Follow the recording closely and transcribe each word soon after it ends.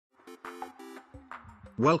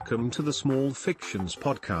Welcome to the Small Fictions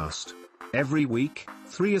podcast. Every week,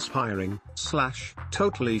 3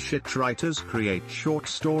 aspiring/totally shit writers create short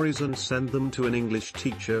stories and send them to an English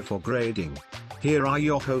teacher for grading. Here are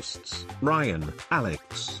your hosts, Ryan,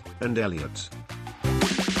 Alex, and Elliot.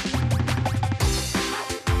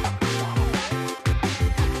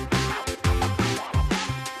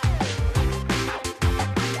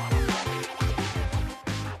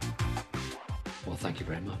 Well, thank you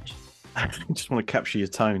very much. I just want to capture your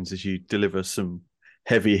tones as you deliver some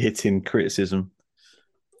heavy-hitting criticism.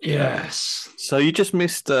 Yes. So you just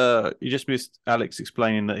missed Alex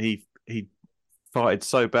explaining that he farted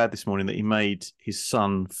so bad this morning that he made his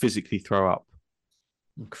son physically throw up.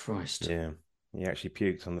 Oh, Christ. Yeah, he actually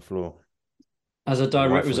puked on the floor. As a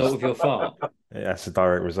direct result of your fart. Yeah, that's a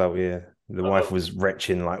direct result, yeah. The wife was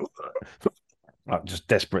retching, like just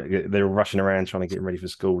desperate. They were rushing around trying to get him ready for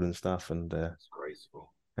school and stuff, and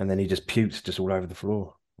Graceful. and then he just puked just all over the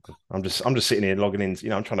floor. I'm just sitting here logging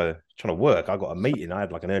in. I'm trying to work. I got a meeting. I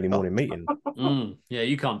had like an early morning meeting. Yeah,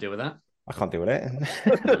 you can't deal with that. I can't deal with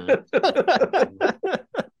that.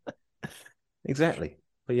 Exactly.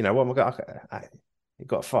 But you know what? You got a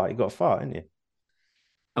fart. You got a fart, didn't you?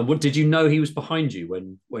 And what did you know he was behind you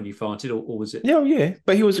when you farted, or was it? Yeah, yeah.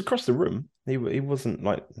 But he was across the room. He wasn't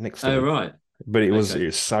like next to me. Oh, right. But it was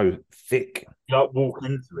Okay. so thick. Did you, like, walk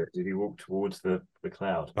into it? Did he walk towards the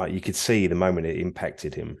cloud? Like you could see the moment it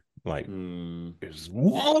impacted him. Like it was.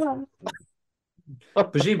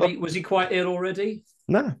 Presumably, was he quite ill already?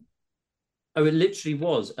 No, Oh, it literally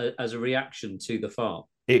was as a reaction to the fart.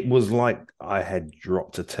 it was like I had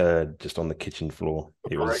dropped a turd just on the kitchen floor.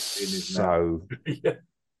 It was Correct in his so Yeah.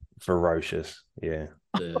 ferocious. Yeah,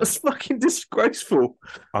 That's fucking disgraceful.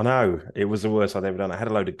 I know. It was the worst I'd ever done. I had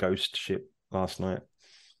a load of ghost shit last night.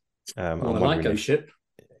 Well, I'm I like wondering ghost shit.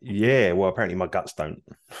 Yeah, well, apparently my guts don't.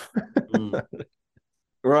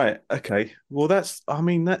 Right. Okay. Well, that's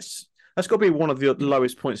got to be one of the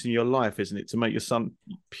lowest points in your life, isn't it? To make your son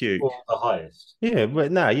puke. Or the highest. Yeah,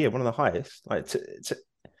 but no, yeah, one of the highest. Like, it's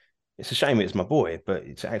a shame it's my boy,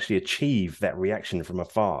 but to actually achieve that reaction from a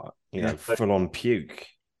fart, full on puke.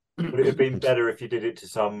 Would it have been better if you did it to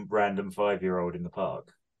some random 5-year-old in the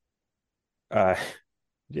park?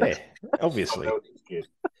 Yeah, obviously,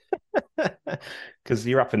 because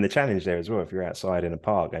you're up in the challenge there as well. If you're outside in a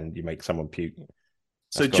park and you make someone puke,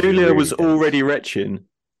 So that's gotta be Julia really was dense. already retching,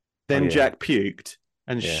 then Oh, yeah. Jack puked,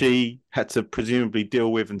 and Yeah. she had to presumably deal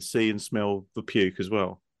with and see and smell the puke as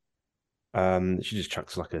well. She just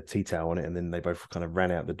chucks like a tea towel on it, and then they both kind of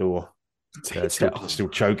ran out the door, Tea towel. still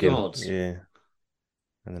choking. God. Yeah,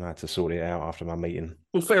 and then I had to sort it out after my meeting.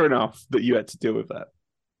 Well, fair enough that you had to deal with that.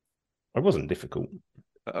 It wasn't difficult.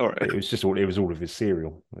 All right. It was all of his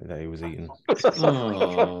cereal that he was eating.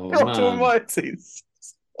 Oh, God man. almighty.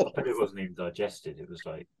 But it wasn't even digested. It was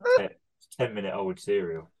like 10-minute-old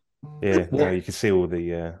cereal. Yeah, What? no, you can see all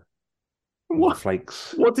the What?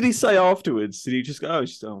 flakes. What did he say afterwards? Did he just go,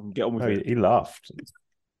 get on with No, it? he laughed.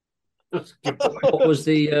 What was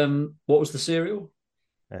the cereal?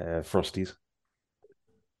 Frosties.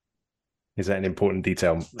 Is that an important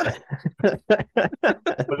detail?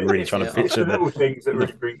 Really trying to yeah, the picture little things that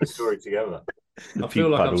really bring the story together. the I feel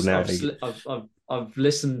puke like puddle I've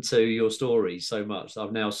listened to your stories so much that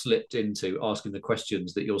I've now slipped into asking the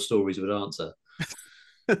questions that your stories would answer.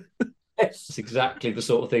 It's exactly the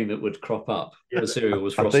sort of thing that would crop up. Yeah, The cereal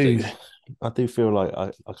was I frosty. do feel like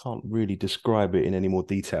I can't really describe it in any more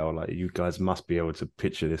detail. Like you guys must be able to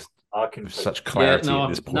picture this I can. with such Yeah, clarity no, at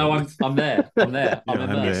this point. I'm there. I'm there. I'm Yeah, I'm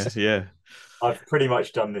immersed. there. Yeah. I've pretty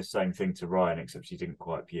much done this same thing to Ryan, except she didn't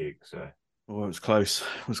quite puke. So Oh, it was close.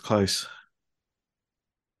 It was close.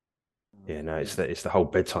 Yeah, no, it's the whole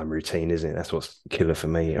bedtime routine, isn't it? That's what's killer for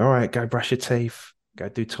me. All right, go brush your teeth, go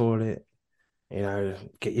do toilet,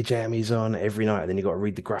 get your jammies on every night. And then you got to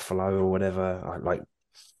read the Gruffalo or whatever. Like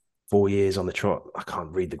 4 years on the trot, I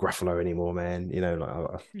can't read the Gruffalo anymore, man.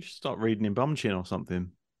 You should start reading in Bumchin or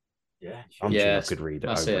something. yeah, I'm Yeah, sure I could read it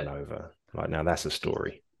that's over it. and over. Like now, that's a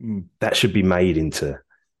story Mm. that should be made into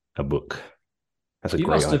a book. That's a You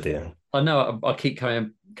great must have- idea. I know I keep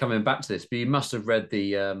coming back to this, but you must have read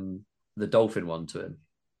the dolphin one to him.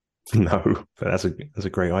 No, but that's a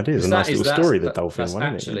great idea. It's a Because nice little story, the that- dolphin that's one,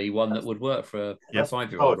 isn't it? actually one that would work for a that's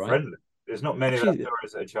 5-year-old, child right? friendly. There's not many of Actually- our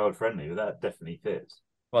stories that are child friendly, but that definitely fits.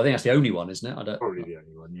 Well, I think that's the only one, isn't it? I don't. Probably the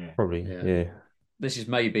only one. Yeah. Probably, Yeah. yeah. This is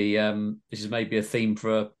maybe a theme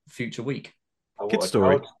for a future week. Oh, Kid what, a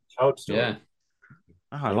story. Child story. Yeah.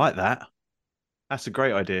 Oh, I like that. That's a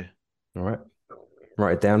great idea. All right,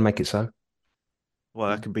 write it down, make it so. Well,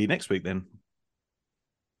 that could be next week then.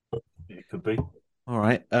 It could be. All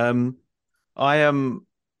right. I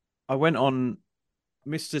went on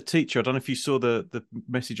Mr. Teacher, I don't know if you saw the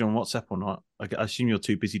message on WhatsApp or not. I assume you're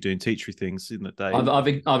too busy doing teachery things in the day.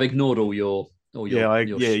 I've ignored all your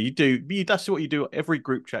You do. That's what you do. Every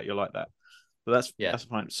group chat, you're like that. But that's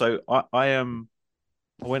fine. So I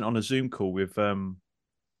went on a Zoom call with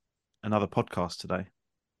another podcast today.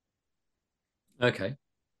 Okay.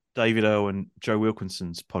 David Earl and Joe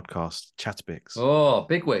Wilkinson's podcast, Chatterbix. Oh,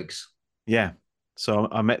 bigwigs. Yeah. So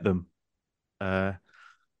I met them.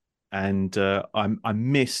 And I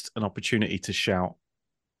missed an opportunity to shout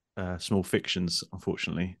Small Fictions,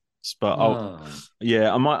 unfortunately. But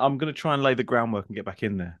I'm going to try and lay the groundwork and get back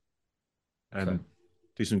in there and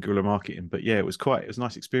do some guerrilla marketing. But yeah, it was a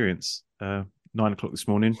nice experience. 9 o'clock this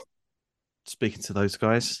morning, speaking to those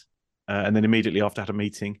guys, and then immediately after had a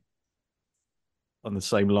meeting on the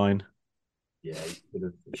same line. Yeah,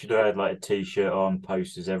 you should have had like a t-shirt on,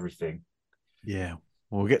 posters, everything. Yeah.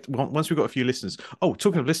 We'll get once we've got a few listeners. Oh,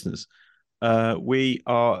 talking of listeners, we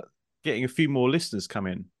are getting a few more listeners come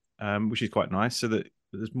in, which is quite nice. So that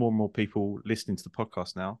there's more and more people listening to the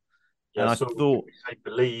podcast now. Yeah, and I thought, say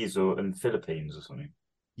Belize and Philippines or something.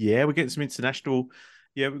 Yeah, we're getting some international.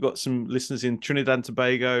 Yeah, we've got some listeners in Trinidad and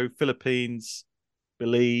Tobago, Philippines,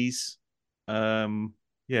 Belize, all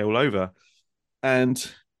over.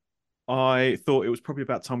 And I thought it was probably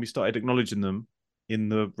about time we started acknowledging them in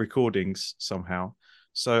the recordings somehow.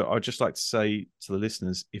 So I'd just like to say to the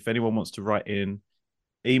listeners, if anyone wants to write in,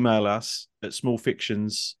 email us at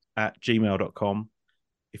smallfictions@gmail.com.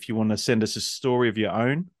 If you want to send us a story of your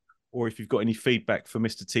own, or if you've got any feedback for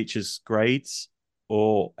Mr. Teacher's grades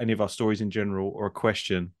or any of our stories in general, or a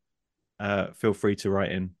question, feel free to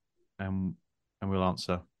write in and we'll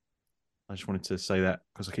answer. I just wanted to say that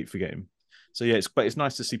because I keep forgetting. So yeah, it's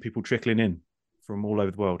nice to see people trickling in from all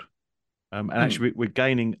over the world. And actually, we're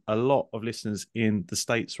gaining a lot of listeners in the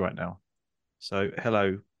States right now. So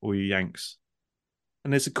hello, all you Yanks.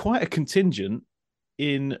 And there's quite a contingent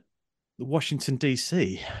in Washington,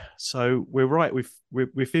 D.C. So we're right. We've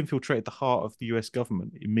infiltrated the heart of the US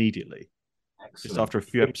government immediately. Excellent. Just after a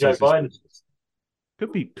few episodes. Joe Biden.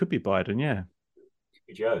 Could be Biden, yeah. Could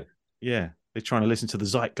be Joe. Yeah, they're trying to listen to the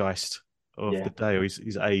zeitgeist of the day or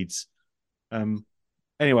his aides.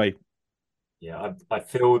 Anyway. Yeah, I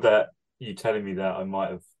feel that you telling me that I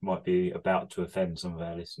might be about to offend some of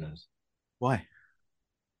our listeners. Why?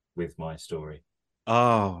 With my story.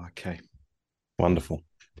 Oh, okay. Wonderful.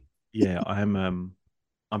 Yeah, I'm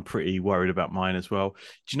pretty worried about mine as well.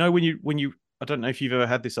 Do you know when you I don't know if you've ever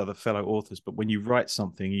had this other fellow authors, but when you write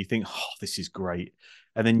something, you think, oh, this is great.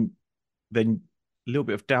 And then a little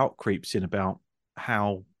bit of doubt creeps in about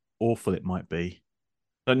how awful it might be.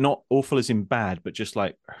 But not awful as in bad, but just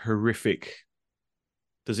like horrific.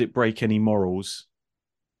 Does it break any morals?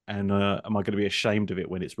 And am I going to be ashamed of it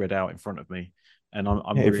when it's read out in front of me? And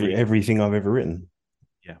I'm really everything I've ever written.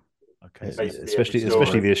 Yeah. Okay. Especially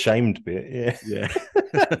the ashamed bit. Yeah.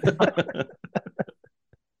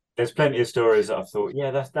 There's plenty of stories that I've thought,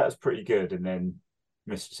 yeah, that's pretty good, and then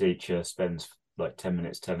Mr. Teacher spends like 10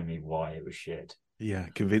 minutes telling me why it was shit. Yeah,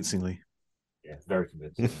 convincingly. Yeah, very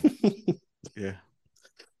convincing. Yeah.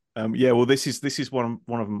 Well, this is one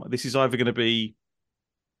of them. This is either going to be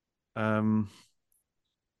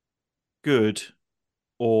good,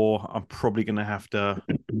 or I'm probably going to have to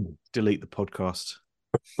delete the podcast.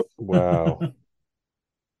 Wow.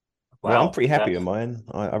 Well, I'm pretty happy with mine.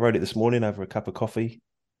 I wrote it this morning over a cup of coffee,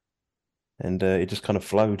 and it just kind of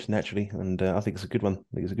flowed naturally. And I think it's a good one.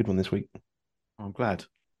 I think it's a good one this week. I'm glad.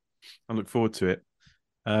 I look forward to it.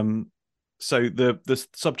 So the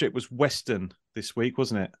subject was Western this week,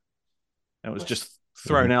 wasn't it? It was just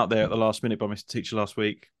thrown out there at the last minute by Mr. Teacher last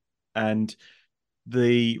week, and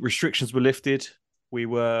the restrictions were lifted. We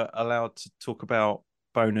were allowed to talk about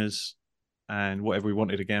boners and whatever we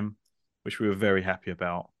wanted again, which we were very happy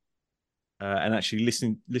about. And actually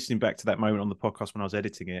listening back to that moment on the podcast when I was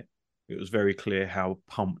editing it, it was very clear how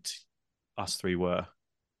pumped us three were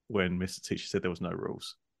when Mr. Teacher said there was no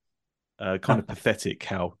rules. Kind of pathetic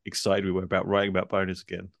how excited we were about writing about boners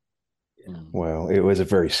again. Well, it was a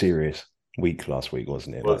very serious week last week,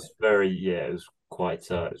 wasn't it? It was it was quite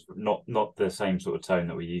it's not the same sort of tone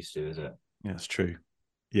that we're used to, is it? Yeah, it's true.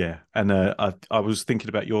 Yeah. And I was thinking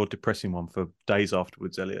about your depressing one for days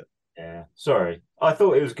afterwards, Elliot. Yeah. Sorry. I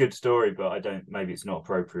thought it was a good story, but maybe it's not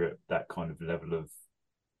appropriate, that kind of level of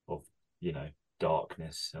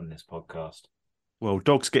darkness on this podcast. Well,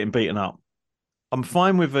 dogs getting beaten up. I'm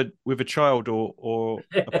fine with a child or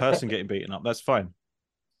a person getting beaten up. That's fine.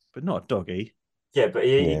 But not a doggy. Yeah, but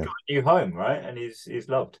he got a new home, right? And he's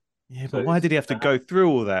loved. Yeah, but why did he have to go through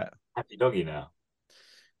all that? Happy doggy now.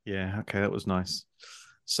 Yeah, okay, that was nice.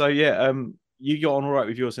 So yeah, you got on all right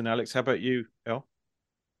with yours and Alex. How about you, El?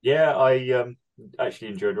 Yeah, I actually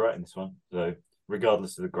enjoyed writing this one. So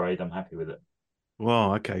regardless of the grade, I'm happy with it.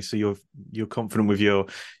 Well, okay, so you're confident with your.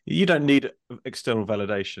 You don't need external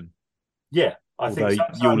validation, Yeah, I although think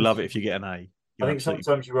you'll love sometimes it if you get an A. I You'll think absolutely.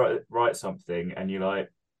 sometimes you write something and you're like,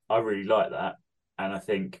 I really like that. And I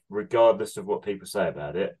think regardless of what people say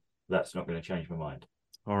about it, that's not going to change my mind.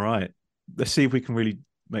 All right, let's see if we can really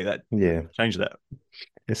make that Yeah. change that.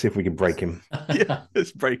 Let's see if we can break him. Yeah,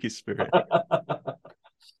 let's break his spirit.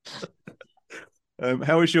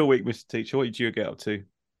 How was your week, Mr. Teacher? What did you get up to?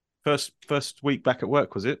 First week back at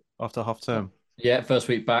work, was it? After half term? Yeah, first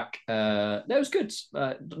week back. No, it was good.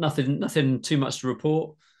 Nothing too much to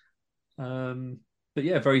report. But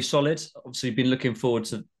yeah, very solid. Obviously, been looking forward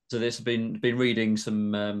to this. Been reading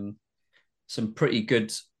some pretty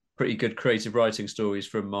good creative writing stories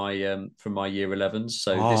from my year 11s.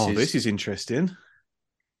 So Oh, this is interesting.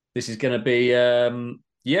 this is going to be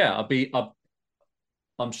yeah.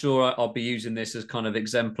 I'm sure I'll be using this as kind of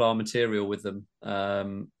exemplar material with them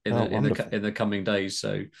Wonderful. in the coming days.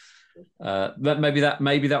 So maybe that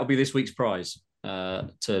will be this week's prize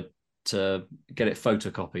to get it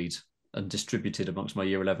photocopied and distributed amongst my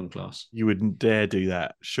year 11 class. You wouldn't dare do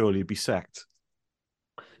that. Surely you'd be sacked.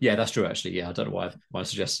 Yeah, that's true. Actually, yeah, I don't know why I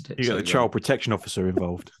suggested it. You got the child protection officer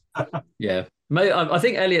involved. Yeah, I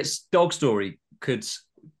think Elliot's dog story could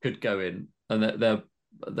go in, and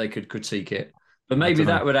they could critique it. But maybe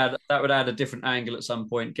that would add a different angle at some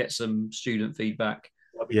point. Get some student feedback.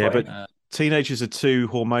 Yeah, but teenagers are too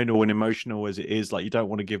hormonal and emotional as it is. Like you don't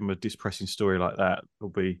want to give them a depressing story like that. It'll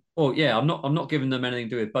be. Well, yeah, I'm not giving them anything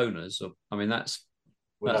to do with boners. I mean, that's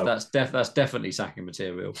definitely sacking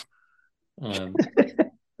material.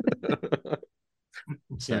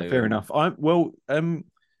 So yeah, fair enough. Can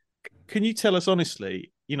you tell us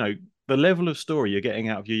honestly? The level of story you're getting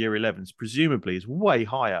out of your year 11s presumably is way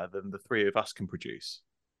higher than the three of us can produce.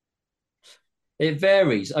 It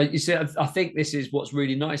varies. You see, I think this is what's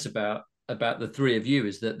really nice about the three of you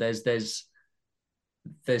is that there's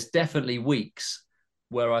definitely weeks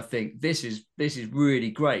where I think this is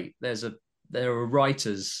really great. There are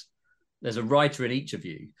writers. There's a writer in each of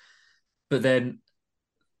you, but then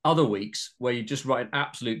other weeks where you just write an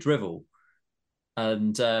absolute drivel,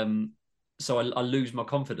 and so I lose my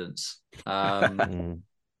confidence. But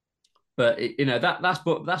that's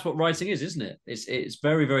what writing is, isn't it? It's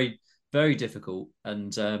very, very, very difficult,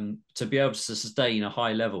 and to be able to sustain a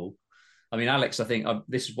high level. I mean, Alex, I think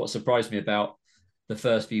this is what surprised me about the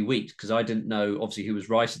first few weeks because I didn't know obviously who was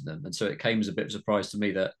writing them, and so it came as a bit of a surprise to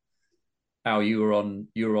me that Al, you were on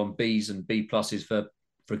B's and B pluses for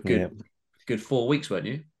good 4 weeks, weren't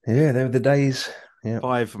you? Yeah, they were the days. Yeah.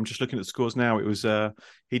 5. I'm just looking at the scores now. It was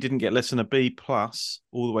he didn't get less than a B plus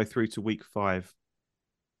all the way through to week 5.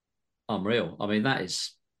 Unreal. I mean, that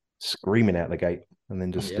is screaming out the gate and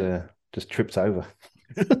then just trips over.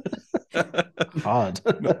 Hard.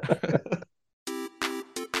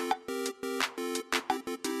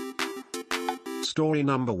 Story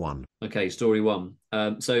number 1. Okay, story 1.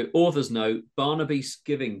 So author's note, Barnaby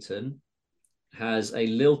Skivington has a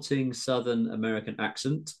lilting Southern American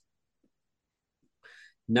accent.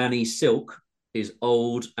 Nanny Silk is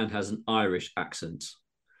old and has an Irish accent.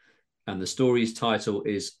 And the story's title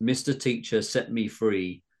is Mr. Teacher Set Me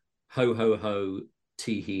Free, Ho Ho Ho,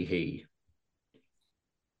 Tee Hee Hee.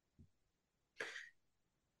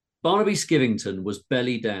 Barnaby Skivington was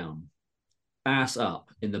belly down, ass up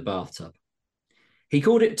in the bathtub. He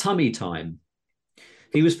called it tummy time.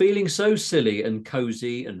 He was feeling so silly and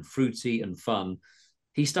cozy and fruity and fun,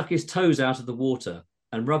 he stuck his toes out of the water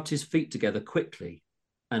and rubbed his feet together quickly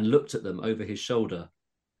and looked at them over his shoulder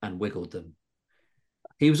and wiggled them.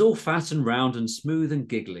 He was all fat and round and smooth and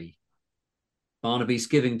giggly. Barnaby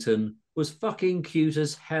Skivington was fucking cute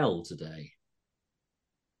as hell today.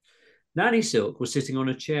 Nanny Silk was sitting on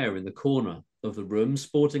a chair in the corner of the room,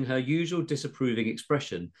 sporting her usual disapproving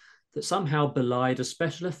expression that somehow belied a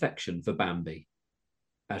special affection for Bambi,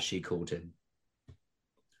 as she called him.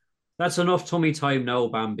 That's enough tummy time now,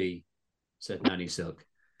 Bambi, said Nanny Silk.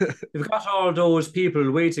 You've got all those people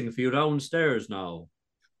waiting for you downstairs now.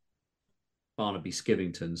 Barnaby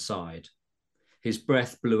Skivington sighed. His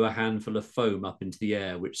breath blew a handful of foam up into the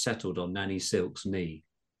air, which settled on Nanny Silk's knee.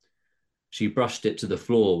 She brushed it to the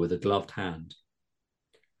floor with a gloved hand.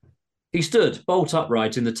 He stood bolt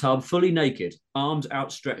upright in the tub, fully naked, arms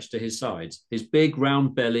outstretched to his sides, his big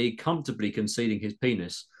round belly comfortably concealing his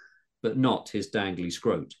penis, but not his dangly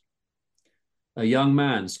scrot. A young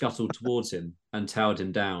man scuttled towards him and towed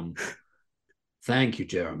him down. Thank you,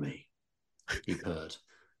 Jeremy, he purred,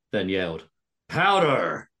 then yelled,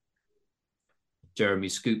 Powder! Jeremy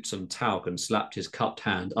scooped some talc and slapped his cupped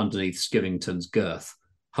hand underneath Skivington's girth.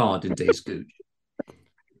 hard into his gooch.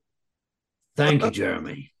 "Thank you,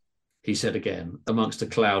 Jeremy," he said again, amongst a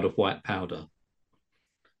cloud of white powder.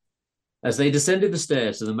 As they descended the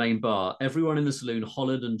stairs to the main bar, everyone in the saloon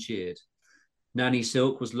hollered and cheered. Nanny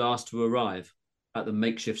Silk was last to arrive at the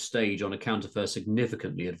makeshift stage on account of her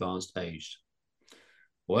significantly advanced age.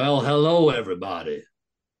 "Well, hello, everybody,"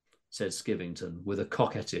 said Skivington with a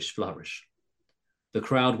coquettish flourish. The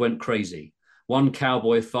crowd went crazy. One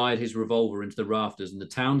cowboy fired his revolver into the rafters, and the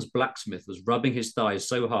town's blacksmith was rubbing his thighs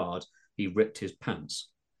so hard he ripped his pants.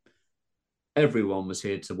 Everyone was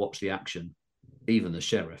here to watch the action, even the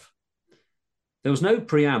sheriff. There was no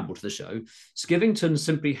preamble to the show. Skivington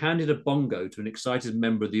simply handed a bongo to an excited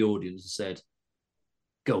member of the audience and said,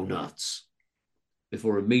 "Go nuts,"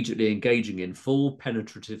 before immediately engaging in full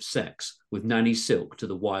penetrative sex with Nanny Silk to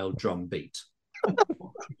the wild drum beat.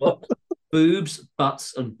 Boobs,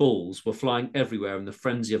 butts, and balls were flying everywhere in the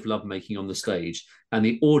frenzy of lovemaking on the stage, and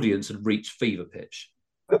the audience had reached fever pitch.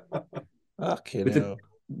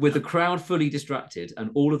 With the crowd fully distracted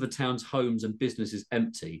and all of the town's homes and businesses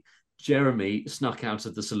empty, Jeremy snuck out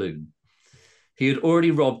of the saloon. He had already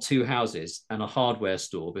robbed 2 houses and a hardware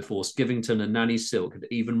store before Skivington and Nanny Silk had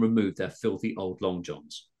even removed their filthy old long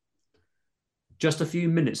johns. Just a few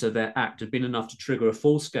minutes of their act had been enough to trigger a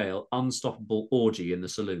full-scale, unstoppable orgy in the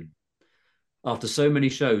saloon. After so many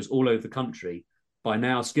shows all over the country, by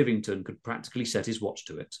now Skivington could practically set his watch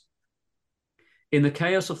to it. In the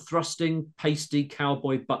chaos of thrusting, pasty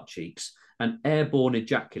cowboy butt cheeks and airborne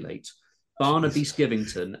ejaculate, Barnaby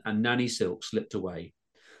Skivington and Nanny Silk slipped away.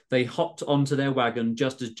 They hopped onto their wagon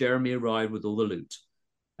just as Jeremy arrived with all the loot.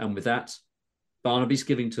 And with that, Barnaby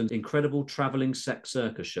Skivington's incredible travelling sex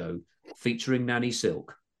circus show featuring Nanny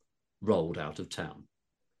Silk rolled out of town.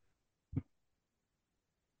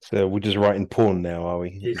 So we're just writing porn now, are we?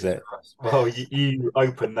 Is that... Well, you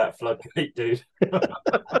opened that floodgate, dude.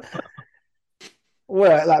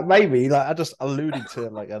 Well, like maybe, like I just alluded to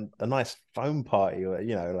like a nice foam party, or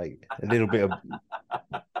like a little bit of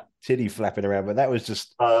titty flapping around, but that was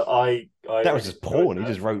just I that was just porn. He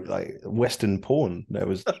just wrote like Western porn. That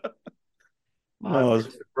was I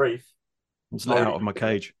was brief. let out of my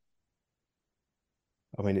cage.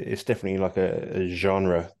 I mean, it's definitely like a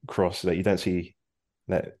genre cross that you don't hear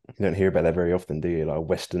about that very often, do you? Like a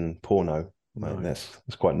Western porno. Like, No. that's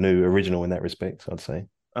quite new, original in that respect, I'd say.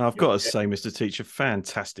 I've got to say, Mr. Teacher,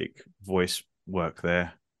 fantastic voice work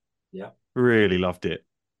there. Yeah. Really loved it.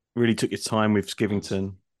 Really took your time with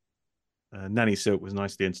Skivington. Nanny Silk was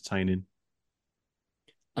nicely entertaining.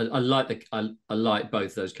 I like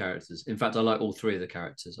both those characters. In fact, I like all 3 of the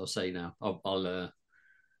characters. I'll say now. I'll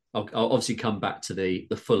obviously come back to the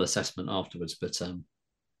full assessment afterwards, but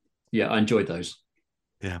yeah, I enjoyed those.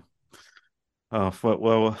 Yeah. Oh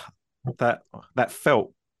well, that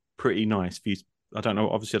felt pretty nice. I don't know.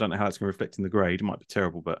 Obviously, I don't know how it's going to reflect in the grade. It might be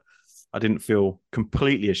terrible, but I didn't feel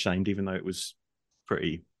completely ashamed, even though it was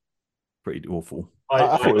pretty awful.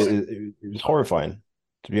 I thought it was horrifying,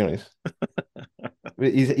 to be honest.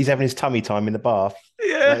 he's having his tummy time in the bath.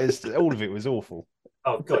 Yeah, all of it was awful.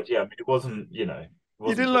 Oh god, yeah. I mean, it wasn't. You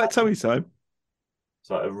didn't like tummy time. It's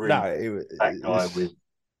like a really fat guy with.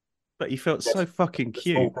 But he felt so fucking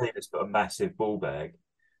cute. Small penis, but a massive ball bag.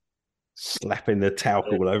 Slapping the talc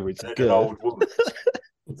all over its An girth. old woman.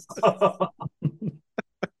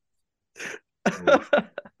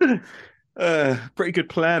 Pretty good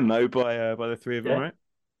plan though by the 3 of them, right?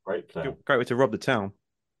 Great plan. Great way to rob the town.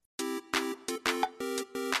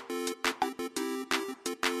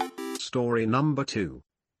 Story number 2.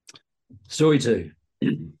 Story 2.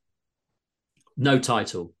 No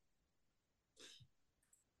title.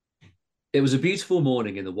 It was a beautiful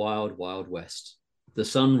morning in the wild, wild west. The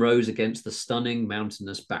sun rose against the stunning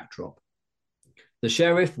mountainous backdrop. The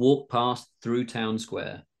sheriff walked past through town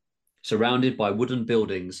square, surrounded by wooden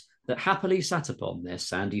buildings that happily sat upon their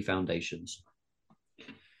sandy foundations.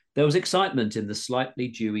 There was excitement in the slightly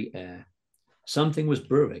dewy air. Something was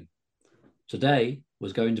brewing. Today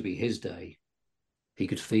was going to be his day. He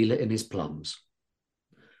could feel it in his plums.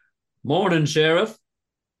 "Morning, Sheriff."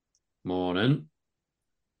 "Morning."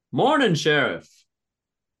 "Morning, Sheriff."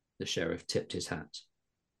 The sheriff tipped his hat.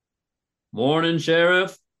 "Morning,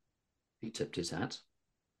 Sheriff." He tipped his hat.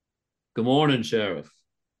 "Good morning, Sheriff."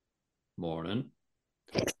 "Morning."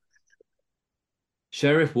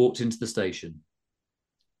 Sheriff walked into the station.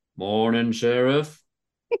 "Morning, Sheriff."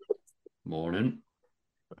 "Morning."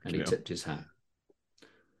 And he tipped his hat.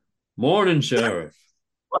 "Morning, Sheriff."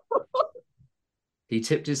 He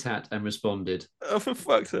tipped his hat and responded, "Oh, for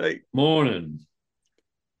fuck's sake." "Morning."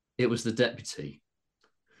 It was the deputy.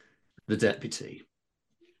 The deputy.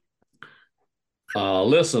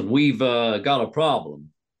 "Listen, we've got a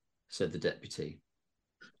problem," said the deputy.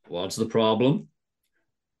 What's the problem?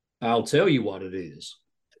 I'll tell you what it is.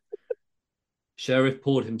 Sheriff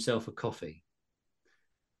poured himself a coffee.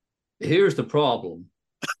 Here's the problem,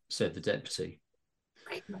 said the deputy.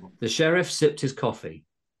 The sheriff sipped his coffee.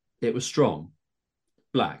 It was strong,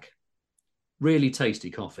 black, really tasty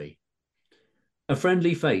coffee. A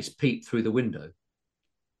friendly face peeped through the window.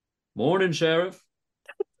 Morning, Sheriff.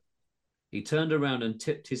 He turned around and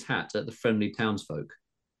tipped his hat at the friendly townsfolk.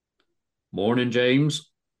 Morning, James.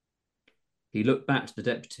 He looked back to the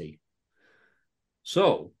deputy.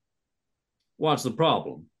 So, what's the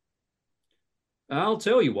problem? I'll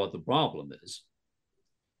tell you what the problem is.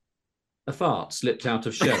 A fart slipped out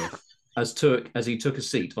of Sheriff as he took a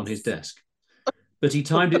seat on his desk. But he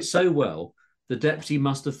timed it so well, the deputy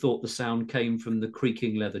must have thought the sound came from the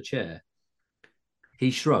creaking leather chair.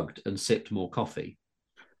 He shrugged and sipped more coffee.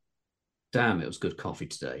 Damn, it was good coffee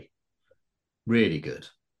today. Really good.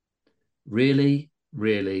 Really,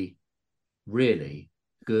 really, really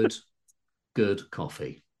good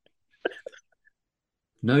coffee.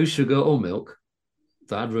 No sugar or milk.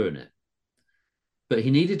 That'd ruin it. But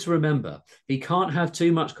he needed to remember he can't have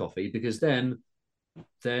too much coffee because then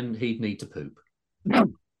he'd need to poop.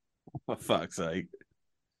 For fuck's sake.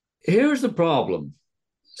 Here's the problem,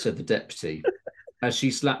 said the deputy, as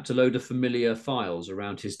she slapped a load of familiar files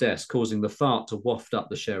around his desk, causing the fart to waft up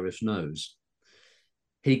the sheriff's nose.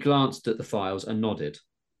 He glanced at the files and nodded.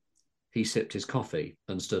 He sipped his coffee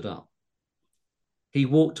and stood up. He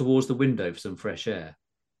walked towards the window for some fresh air.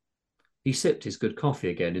 He sipped his good coffee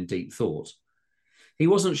again in deep thought. He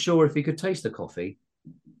wasn't sure if he could taste the coffee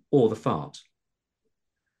or the fart.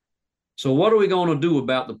 So what are we going to do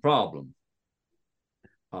about the problem?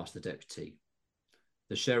 Asked the deputy.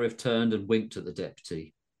 The sheriff turned and winked at the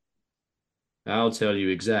deputy. I'll tell you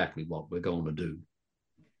exactly what we're going to do.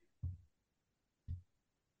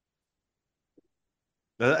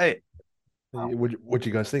 Hey, What do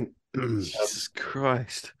you guys think? Jesus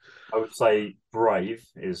Christ. I would say brave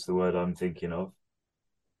is the word I'm thinking of.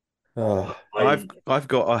 Oh, I've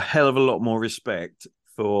got a hell of a lot more respect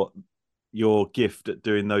for your gift at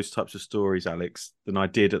doing those types of stories, Alex, than I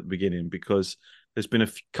did at the beginning, because there's been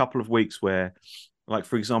a couple of weeks where, like,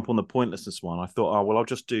 for example, on the pointlessness one, I thought, oh, well, I'll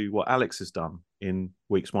just do what Alex has done in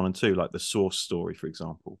weeks 1 and 2, like the source story, for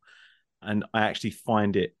example. And I actually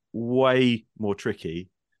find it way more tricky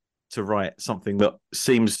to write something that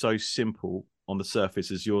seems so simple on the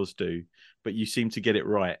surface as yours do, but you seem to get it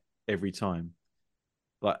right every time.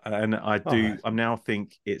 Like, and I now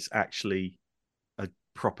think it's actually a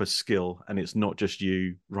proper skill, and it's not just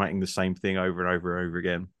you writing the same thing over and over and over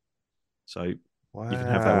again. So wow. you can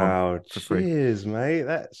have that one for free. Cheers, mate.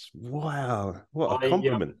 That's wow. What a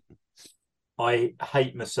compliment. I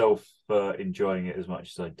hate myself for enjoying it as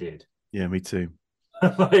much as I did. Yeah, me too.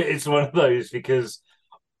 It's one of those because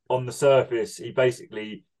on the surface, he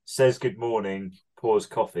basically says good morning, pours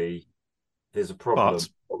coffee. There's a problem,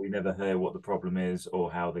 but we never hear what the problem is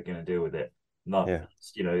or how they're going to deal with it. Not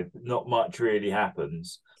much really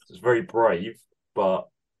happens. So it's very brave, but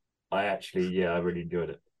I really enjoyed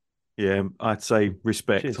it. Yeah, I'd say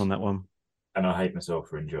respect Cheers. on that one. And I hate myself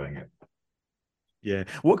for enjoying it. Yeah.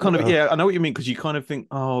 What kind of, yeah, I know what you mean, because you kind of think,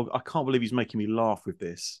 oh, I can't believe he's making me laugh with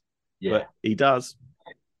this. Yeah. But he does.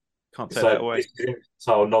 Can't take that away. It's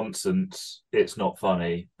all nonsense. It's not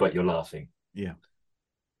funny, but you're laughing. Yeah.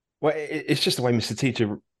 Well, it's just the way Mr.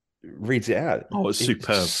 Teacher reads it out. Oh, it's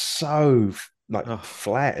superb. So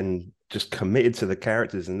flat and just committed to the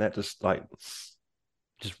characters, and that just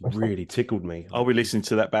really tickled me. I'll be listening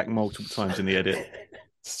to that back multiple times in the edit.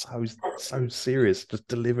 So serious. Just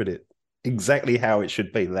delivered it exactly how it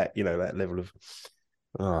should be. That that level of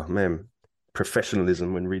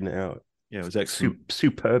professionalism when reading it out. Yeah, it was excellent.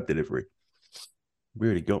 Superb delivery.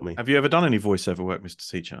 Really got me. Have you ever done any voiceover work, Mr.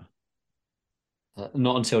 Teacher?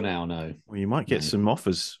 Not until now, no. Well, you might get some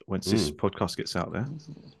offers once this podcast gets out there.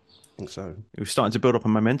 I think so. We're starting to build up a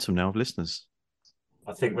momentum now of listeners.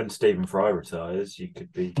 I think when Stephen Fry retires, you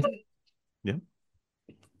could be. Yeah.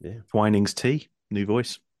 Twining's tea, new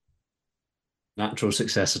voice. Natural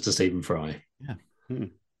successor to Stephen Fry. Yeah.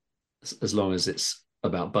 As long as it's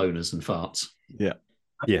about boners and farts. Yeah.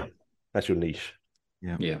 Yeah. That's your niche.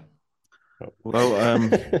 Yeah. Well,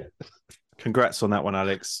 congrats on that one,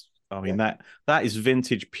 Alex. I mean, that is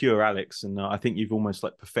vintage pure Alex, and I think you've almost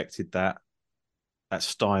perfected that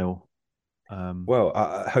style. Well,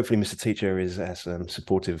 hopefully Mr. Teacher is as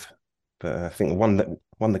supportive, but I think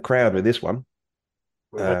won the crowd with this one.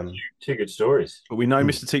 We had two good stories. But we know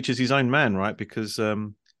Mr. Teacher's his own man, right? Because there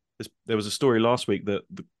was a story last week that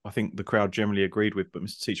I think the crowd generally agreed with, but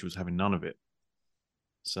Mr. Teacher was having none of it.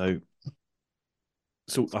 So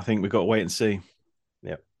So I think we've got to wait and see.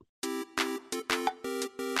 Yep.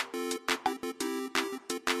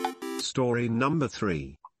 Story number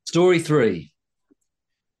 3. Story 3.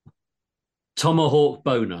 Tomahawk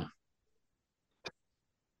Boner.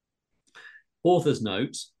 Author's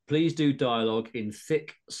note, please do dialogue in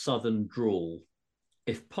thick southern drawl.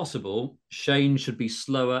 If possible, Shane should be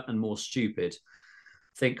slower and more stupid.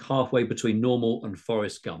 Think halfway between normal and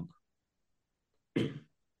Forrest Gump.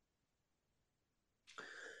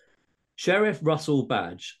 Sheriff Russell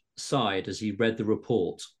Badge sighed as he read the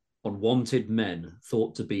report on wanted men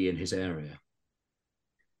thought to be in his area.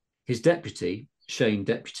 His deputy, Shane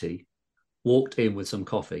Deputy, walked in with some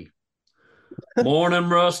coffee. Morning,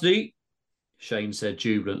 Rusty, Shane said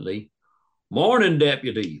jubilantly. Morning,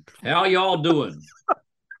 Deputy. How y'all doing?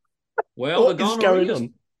 Well, What is going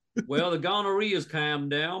on? Well, the gonorrhea's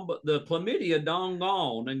calmed down, but the chlamydia done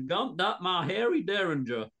gone and gumped up my hairy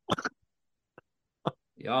derringer.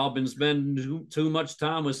 Y'all been spending too much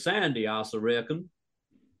time with Sandy, I reckon.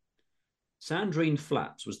 Sandrine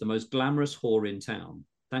Flaps was the most glamorous whore in town,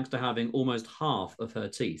 thanks to having almost half of her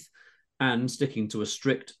teeth and sticking to a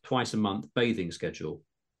strict twice-a-month bathing schedule.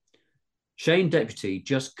 Shane Deputy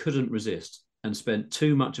just couldn't resist and spent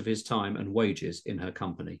too much of his time and wages in her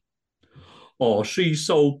company. Oh, she's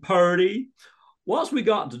so purty. What's we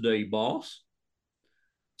got today, boss?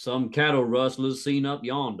 Some cattle rustlers seen up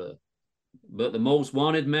yonder, but the most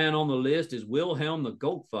wanted man on the list is Wilhelm the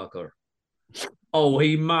goat fucker. Oh,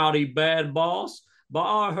 he mighty bad, boss, but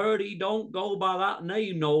I heard he don't go by that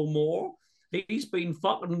name no more. He's been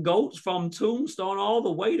fucking goats from Tombstone all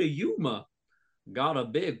the way to Yuma. Got a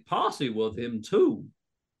big posse with him, too.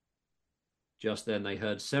 Just then they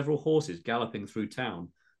heard several horses galloping through town,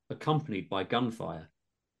 accompanied by gunfire.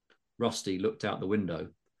 Rusty looked out the window.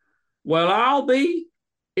 Well, I'll be.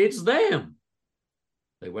 It's them.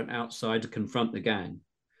 They went outside to confront the gang.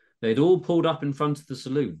 They'd all pulled up in front of the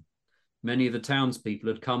saloon. Many of the townspeople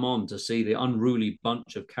had come on to see the unruly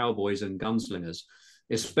bunch of cowboys and gunslingers,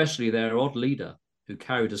 especially their odd leader, who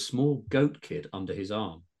carried a small goat kid under his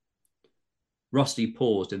arm. Rusty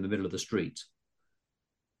paused in the middle of the street.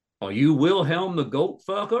 Are you Wilhelm the goat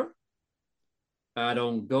fucker? I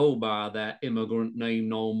don't go by that immigrant name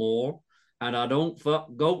no more, and I don't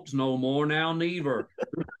fuck goats no more now neither.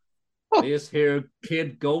 This here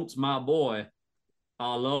kid goat's my boy.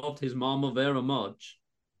 I loved his mama very much.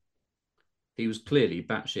 He was clearly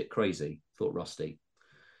batshit crazy, thought Rusty.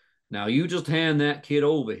 Now you just hand that kid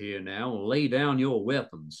over here now and lay down your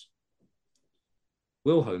weapons.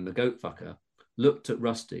 Wilhelm, the goat fucker, looked at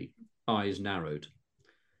Rusty, eyes narrowed.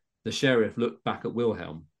 The sheriff looked back at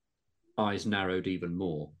Wilhelm, eyes narrowed even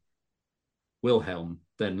more. Wilhelm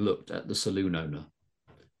then looked at the saloon owner.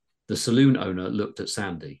 The saloon owner looked at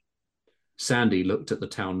Sandy. Sandy looked at the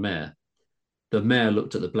town mayor. The mayor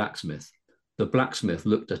looked at the blacksmith. The blacksmith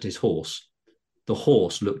looked at his horse. The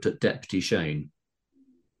horse looked at Deputy Shane.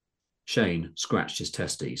 Shane scratched his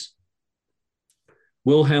testes.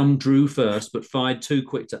 Wilhelm drew first, but fired too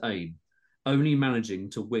quick to aim, only managing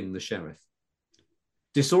to wing the sheriff.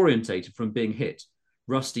 Disorientated from being hit,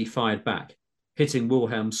 Rusty fired back, hitting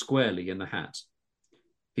Wilhelm squarely in the hat.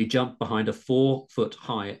 He jumped behind a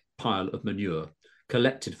 4-foot-high pile of manure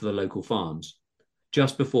collected for the local farms,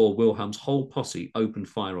 just before Wilhelm's whole posse opened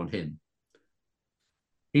fire on him.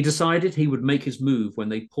 He decided he would make his move when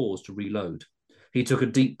they paused to reload. He took a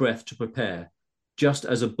deep breath to prepare, just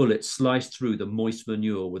as a bullet sliced through the moist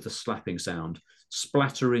manure with a slapping sound,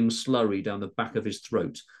 splattering slurry down the back of his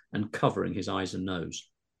throat and covering his eyes and nose.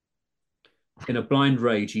 In a blind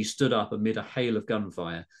rage, he stood up amid a hail of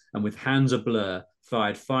gunfire and with hands ablur,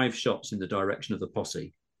 fired 5 shots in the direction of the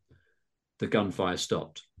posse. The gunfire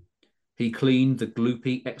stopped. He cleaned the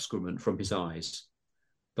gloopy excrement from his eyes.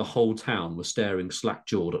 The whole town was staring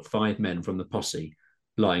slack-jawed at 5 men from the posse,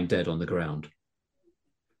 lying dead on the ground.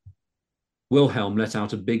 Wilhelm let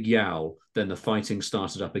out a big yowl, then the fighting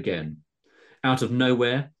started up again. Out of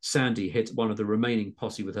nowhere, Sandy hit one of the remaining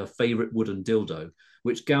posse with her favourite wooden dildo,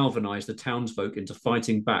 which galvanised the townsfolk into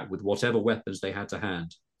fighting back with whatever weapons they had to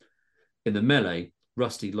hand. In the melee,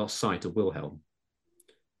 Rusty lost sight of Wilhelm.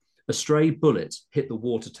 A stray bullet hit the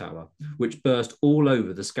water tower, which burst all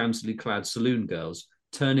over the scantily clad saloon girls,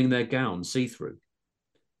 turning their gowns see-through.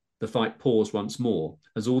 The fight paused once more,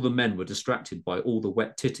 as all the men were distracted by all the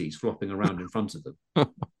wet titties flopping around in front of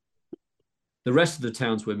them. The rest of the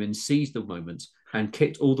townswomen seized the moment and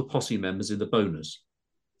kicked all the posse members in the boners.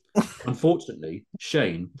 Unfortunately,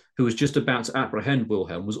 Shane, who was just about to apprehend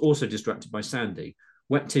Wilhelm, was also distracted by Sandy,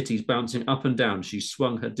 wet titties bouncing up and down as she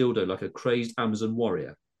swung her dildo like a crazed Amazon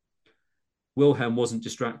warrior. Wilhelm wasn't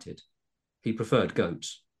distracted. He preferred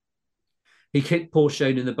goats. He kicked poor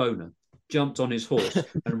Shane in the boner, jumped on his horse,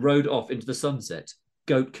 and rode off into the sunset,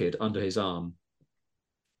 Goat Kid under his arm.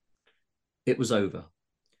 It was over.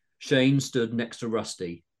 Shane stood next to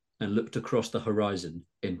Rusty and looked across the horizon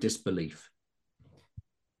in disbelief.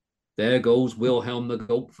 There goes Wilhelm the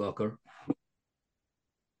goat fucker.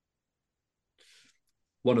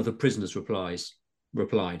 One of the prisoners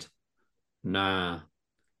replied, Nah,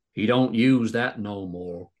 he don't use that no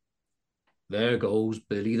more. There goes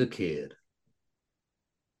Billy the Kid.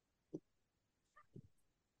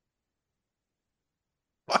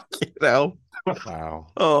 Fucking hell. Wow.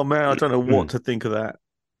 Oh, man, I don't know what to think of that.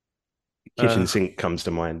 Kitchen sink comes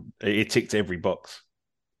to mind. It ticked every box.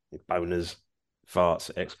 Boners, farts,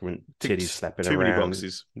 excrement, titties slapping too around. many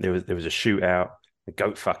boxes. There was a shootout, a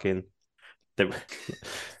goat fucking. It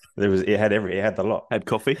had the lot. Had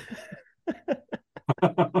coffee.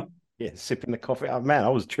 Yeah, sipping the coffee. Oh man, I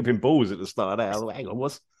was tripping balls at the start of that. I was like, hang on,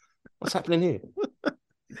 what's happening here?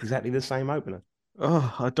 Exactly the same opener.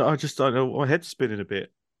 Oh, I just don't know. My head's spinning a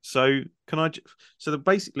bit. So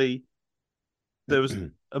basically there was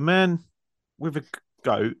a man with a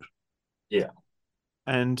goat. Yeah.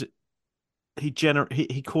 And he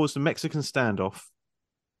caused a Mexican standoff.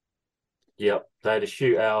 Yep. They had a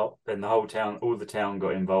shootout, then all the town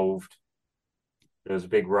got involved. There was a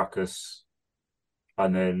big ruckus.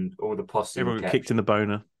 And then all the posse. Everyone got kicked in the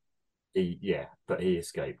boner. But he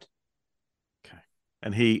escaped. Okay.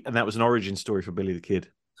 And that was an origin story for Billy the Kid.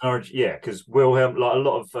 Yeah, because Wilhelm, like a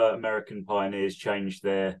lot of American pioneers, changed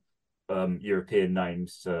their European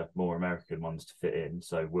names to more American ones to fit in.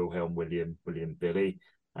 So Wilhelm, William, Billy,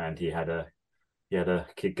 and he had a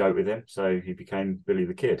kid goat with him, so he became Billy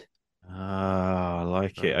the Kid. Ah, I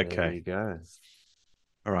like it. Okay, there you go.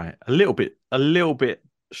 All right, a little bit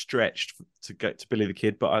stretched to get to Billy the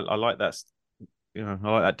Kid, but I like that. I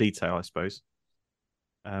like that detail, I suppose.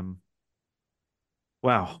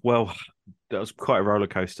 Wow. Well, that was quite a roller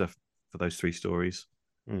coaster for those three stories.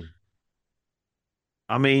 Mm.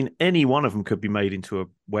 I mean, any one of them could be made into a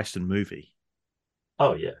Western movie.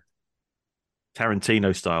 Oh yeah,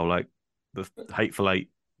 Tarantino style, like the Hateful Eight.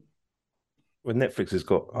 Well, Netflix has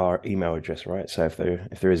got our email address, right? So if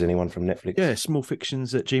there is anyone from Netflix, yeah,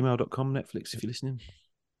 smallfictions@gmail.com. Netflix, if you're listening.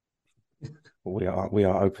 We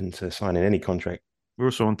are open to signing any contract. We're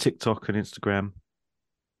also on TikTok and Instagram.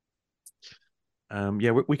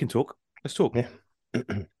 Yeah, we can talk. Let's talk. Yeah.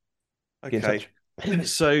 Okay.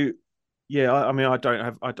 So, yeah, I mean, I don't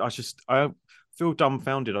have. I feel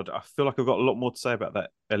dumbfounded. I feel like I've got a lot more to say about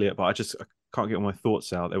that, Elliot, but I can't get all my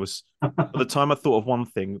thoughts out. There was by the time I thought of one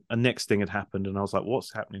thing, a next thing had happened, and I was like,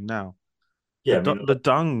 "What's happening now?" yeah.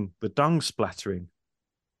 The dung splattering,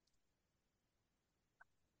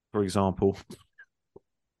 for example.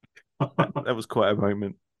 That was quite a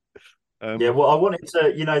moment. Yeah, well, I wanted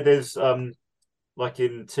to, there's like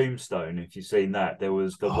in Tombstone, if you've seen that, there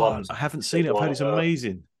was the ones. I haven't seen it. I've heard it's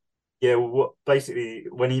amazing. Yeah, well, basically,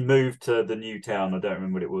 when he moved to the new town, I don't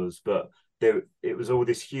remember what it was, but it was all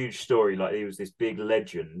this huge story. Like he was this big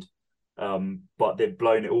legend, but they'd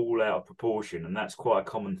blown it all out of proportion, and that's quite a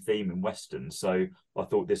common theme in westerns. So I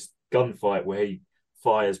thought this gunfight where he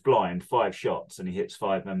fires blind 5 shots and he hits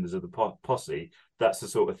 5 members of the posse, that's the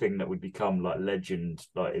sort of thing that would become like legend,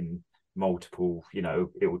 like in multiple,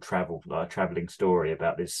 it will travel, like a traveling story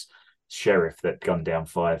about this sheriff that gunned down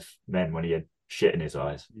 5 men when he had shit in his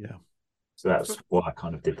eyes. Yeah. So that's why I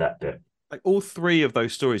kind of did that bit. Like all 3 of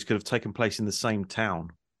those stories could have taken place in the same town.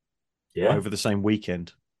 Yeah. Over the same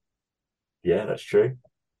weekend. Yeah, that's true.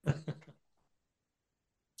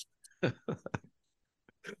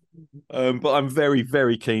 But I'm very,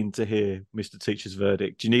 very keen to hear Mr. Teacher's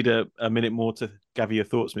verdict. Do you need a minute more to gather your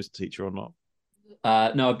thoughts, Mr. Teacher, or not?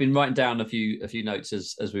 No, I've been writing down a few notes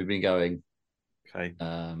as we've been going. Okay.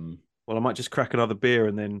 Well, I might just crack another beer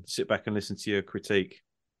and then sit back and listen to your critique.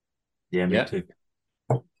 Yeah, me too.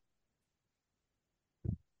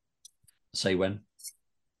 Say when.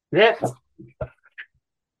 Yeah.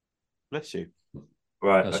 Bless you.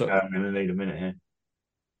 Right, okay, I'm going to need a minute here.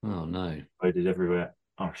 Oh, no. I did everywhere.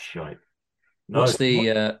 Oh, shite. No, what's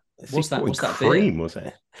that? What's that cream, beer? Was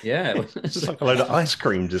it? Yeah. It's like a load of ice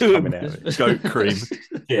cream just coming out of it. Goat cream.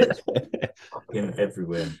 Yeah. Fucking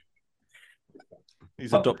everywhere.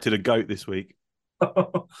 He's adopted a goat this week.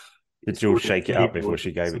 Did Jill shake it up before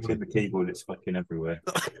she gave it to the keyboard? It's fucking everywhere.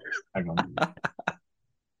 Hang on.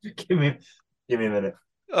 Give me a minute.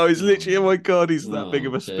 Oh, he's literally, oh my God, he's that big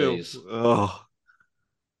of a spill. Oh.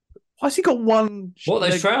 Why has he got one? What,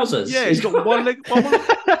 those trousers? Yeah, he's got one leg.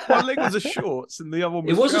 One leg was a shorts and the other one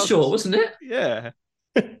was It was trousers. a short, wasn't it? Yeah.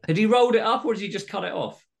 Had he rolled it up or did he just cut it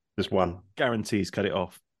off? Just one. Guarantees cut it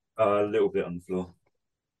off. A little bit on the floor.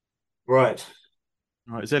 Right.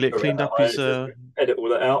 Right, has Elliot cleaned up his? Edit all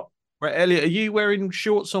that out. Right, Elliot, are you wearing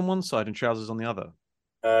shorts on one side and trousers on the other?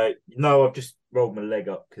 No, I've just rolled my leg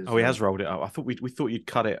up because. Oh, he has rolled it up. I thought we thought you'd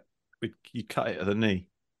cut it. You'd cut it at the knee.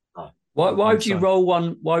 Why would you roll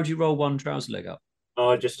one? Why would you roll one trouser leg up?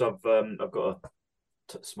 I've got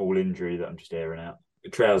a small injury that I'm just airing out. The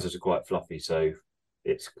trousers are quite fluffy, so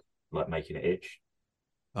it's like making it itch.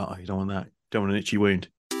 Oh, you don't want that. Don't want an itchy wound.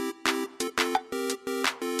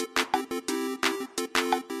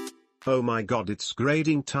 Oh my God, it's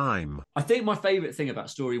grading time. I think my favourite thing about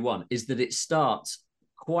story one is that it starts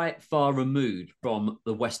quite far removed from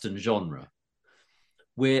the Western genre.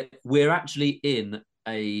 We're actually in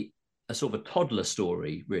a sort of a toddler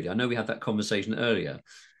story, really. I know we had that conversation earlier,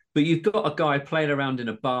 but you've got a guy playing around in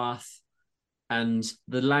a bath, and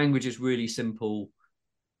the language is really simple,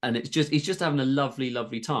 and he's just having a lovely,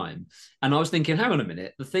 lovely time. And I was thinking, hang on a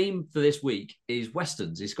minute, the theme for this week is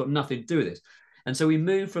Westerns. It's got nothing to do with this. And so we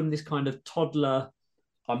move from this kind of toddler,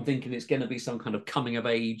 I'm thinking it's going to be some kind of coming of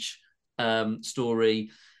age story.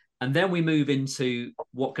 And then we move into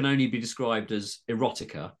what can only be described as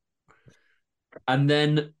erotica. And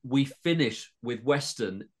then we finish with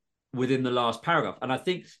Western within the last paragraph. And I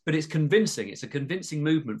think, but it's convincing. It's a convincing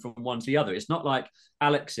movement from one to the other. It's not like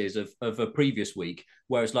Alex's of a previous week,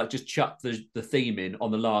 where it's like just chuck the theme in on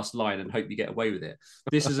the last line and hope you get away with it.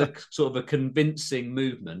 This is a sort of a convincing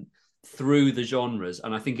movement through the genres,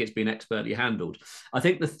 and I think it's been expertly handled. I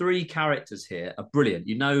think the three characters here are brilliant.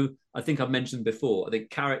 You know, I think I've mentioned before, I think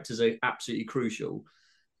characters are absolutely crucial.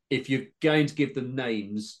 If you're going to give them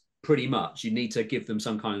names, pretty much you need to give them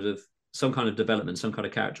some kind of development, some kind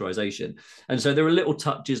of characterization. And so there are little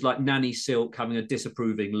touches like Nanny Silk having a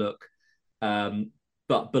disapproving look,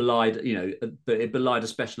 but belied a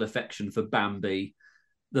special affection for Bambi.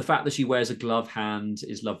 The fact that she wears a glove hand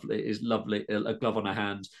is lovely. A glove on her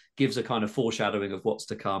hand gives a kind of foreshadowing of what's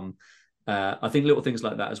to come. I think little things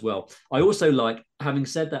like that as well. I also like, having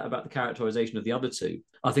said that about the characterization of the other two,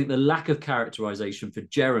 I think the lack of characterization for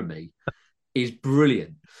Jeremy is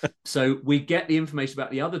brilliant. So we get the information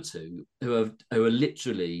about the other two who are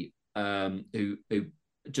literally who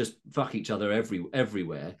just fuck each other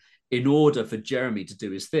everywhere in order for Jeremy to do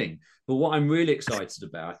his thing. But what I'm really excited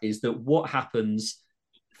about is that what happens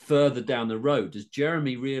further down the road. Does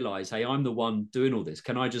Jeremy realize, hey, I'm the one doing all this?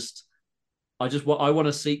 I want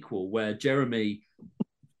a sequel where Jeremy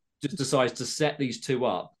just decides to set these two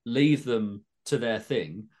up, leave them to their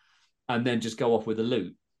thing, and then just go off with the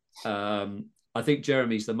loot. I think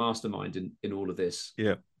Jeremy's the mastermind in all of this.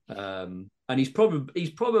 Yeah. And he's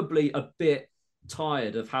probably a bit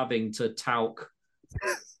tired of having to talc,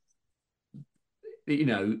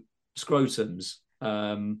 scrotums.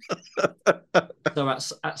 So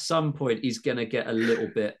at some point he's going to get a little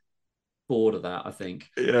bit bored of that, I think.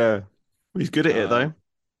 Yeah, he's good at it though.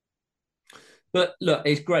 But look,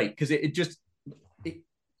 it's great because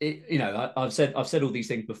I've said all these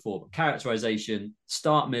things before, but characterization,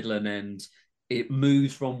 start, middle, and end. It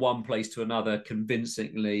moves from one place to another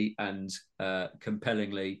convincingly and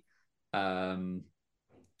compellingly. I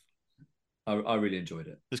really enjoyed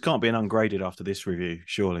it. This can't be an ungraded after this review,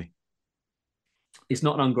 surely. It's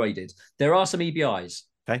not an ungraded. There are some EBIs.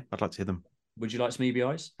 Okay, I'd like to hear them. Would you like some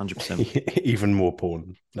EBIs? 100%. Even more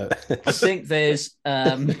porn. No. I think there's.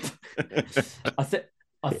 I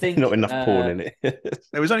think not enough porn in it.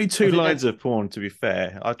 There was only 2 lines of porn, to be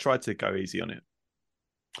fair. I tried to go easy on it.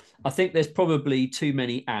 I think there's probably too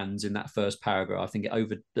many ands in that first paragraph. I think it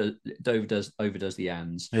overdoes the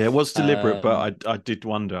ands. Yeah, it was deliberate, but I did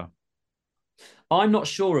wonder. I'm not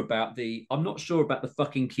sure about the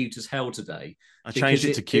fucking cute as hell today. I changed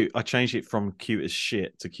it to cute. I changed it from cute as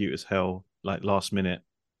shit to cute as hell, like last minute.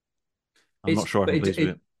 I'm not sure I'm pleased with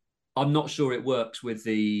it. I'm not sure it works with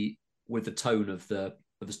the tone of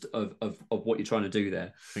what you're trying to do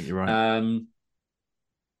there. I think you're right.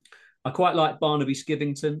 I quite like Barnaby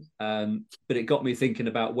Skivington, but it got me thinking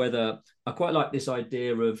about whether I quite like this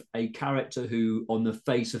idea of a character who, on the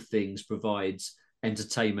face of things, provides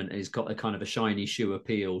entertainment and has got a kind of a shiny shoe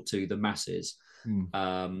appeal to the masses, in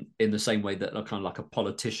the same way that a kind of like a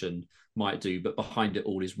politician might do, but behind it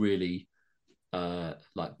all is really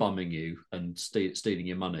like bumming you and stealing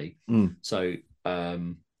your money. So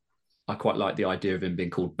I quite like the idea of him being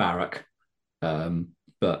called Barack,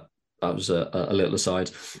 but that was a little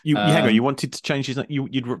aside. Hang on, you wanted to change his name?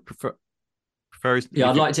 You'd prefer his...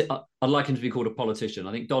 Yeah, I'd like him to be called a politician.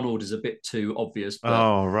 I think Donald is a bit too obvious. But,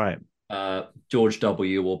 oh, right. George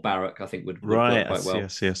W. or Barack, I think would work quite well. I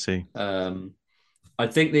see. I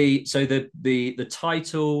think the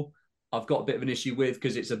title I've got a bit of an issue with,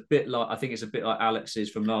 because it's a bit like, I think it's a bit like Alex's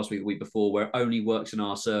from last week, the week before, where it only works in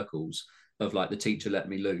our circles of like the teacher let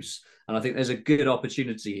me loose. And I think there's a good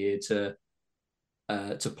opportunity here to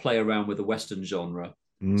play around with the Western genre.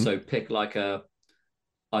 So pick like I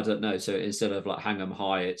don't know. So instead of like hang 'em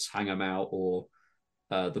high, it's hang 'em out, or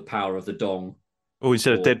the power of the dong. Oh,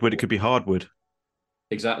 instead of deadwood, it could be hardwood.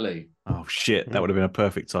 Exactly. Oh shit, that would have been a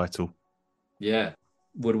perfect title. Yeah,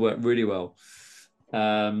 would work really well.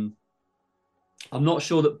 I'm not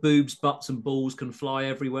sure that boobs, butts, and balls can fly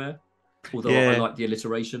everywhere, although I like the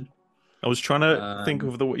alliteration. I was trying to think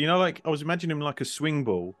of like I was imagining him like a swing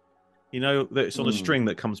ball, that it's on a string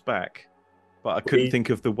that comes back, but I couldn't think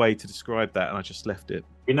of the way to describe that, and I just left it.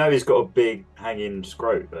 He's got a big hanging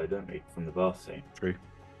scrote, though, don't we, from the bath scene? True.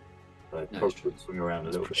 So probably swing around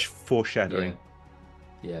a little bit. Foreshadowing.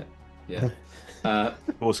 Yeah.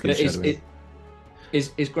 Foreskin shadowing.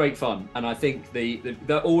 It's great fun, and I think the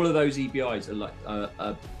all of those EBIs are like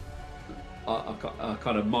are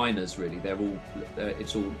kind of minors, really.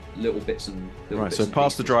 It's all little bits and little right. Bits so and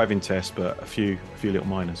pass the pieces. driving test, but a few little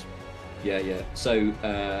minors. Yeah. So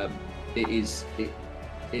it's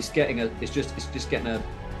just getting a.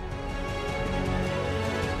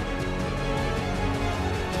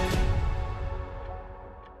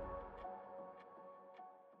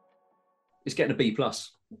 It's getting a B+.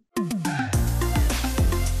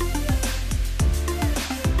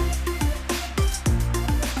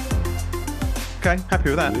 Okay, happy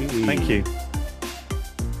with that. Thank you.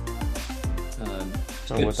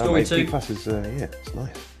 Good. Story 2. B+ is it's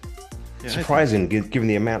nice. Yeah, Surprising, given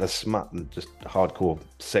the amount of smut and just hardcore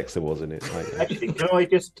sex there was in it. Actually, can I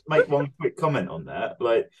just make one quick comment on that?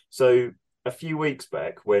 So a few weeks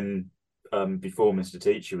back, when before Mr.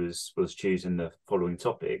 Teacher was choosing the following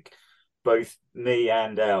topic, both me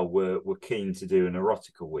and Al were keen to do an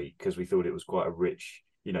erotica week, because we thought it was quite a rich,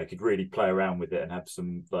 could really play around with it and have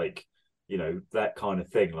some that kind of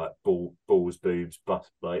thing, like balls, boobs, but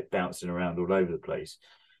like bouncing around all over the place.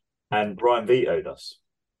 And Ryan vetoed us.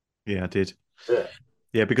 Yeah, I did. Yeah.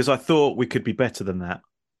 Yeah, because I thought we could be better than that,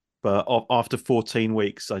 but after 14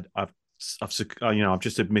 weeks, I've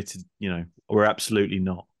just admitted, we're absolutely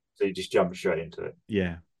not. So you just jump straight into it.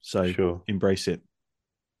 Yeah, so Sure. Embrace it.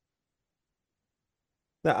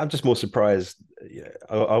 No, I'm just more surprised.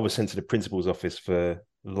 I was sent to the principal's office for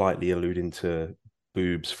lightly alluding to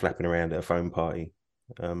boobs flapping around at a phone party,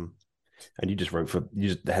 and you just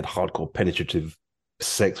had hardcore penetrative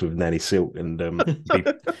sex with Nanny Silk and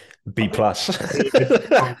B+. Honestly,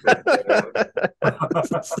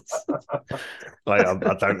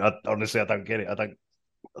 I don't get it. I don't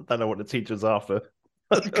know what the teacher's after.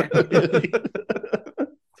 I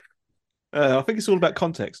think it's all about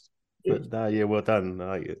context. But well done.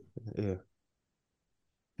 Yeah.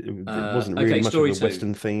 It wasn't really much of story a 2.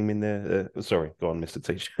 Western theme in there. Sorry, go on, Mr.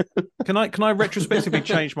 Teacher. Can I retrospectively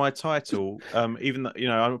change my title? Even though,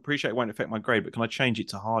 I appreciate it won't affect my grade, but can I change it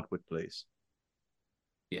to hardwood, please?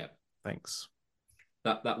 Yeah. Thanks.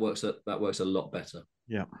 That works a lot better.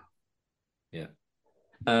 Yeah.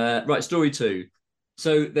 Right, story 2.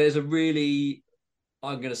 So there's a really,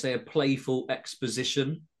 I'm going to say, a playful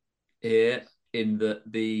exposition here, in that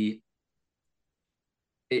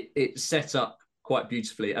it's set up quite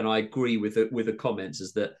beautifully, and I agree with the comments,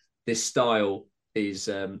 is that this style is,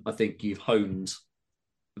 I think you've honed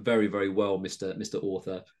very, very well, Mr.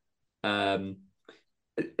 Author.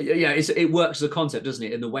 It works as a concept, doesn't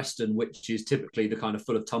it? In the Western, which is typically the kind of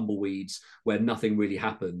full of tumbleweeds where nothing really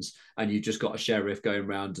happens, and you've just got a sheriff going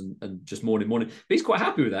around and just morning. But he's quite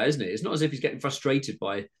happy with that, isn't it? It's not as if he's getting frustrated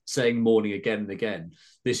by saying morning again and again.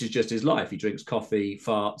 This is just his life. He drinks coffee,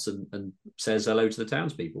 farts, and says hello to the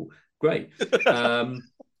townspeople. Great. And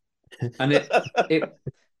it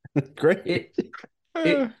Great.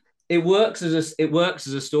 It works as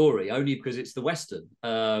a story only because it's the Western.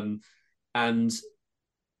 And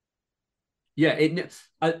yeah, it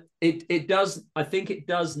does. I think it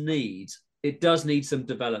does need some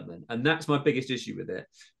development, and that's my biggest issue with it.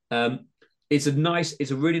 It's a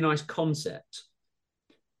really nice concept,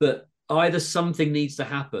 but either something needs to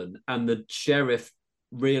happen, and the sheriff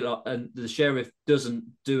doesn't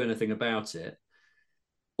do anything about it,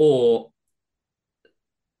 or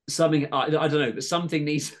something. I don't know, but something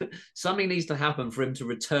needs to happen for him to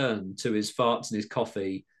return to his farts and his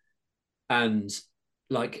coffee, and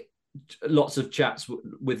like lots of chats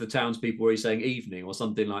with the townspeople where he's saying evening or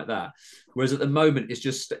something like that. Whereas at the moment it's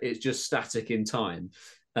just static in time.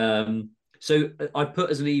 So I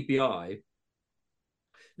put as an EBI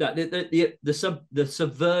that the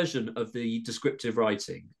subversion of the descriptive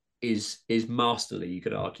writing is masterly, you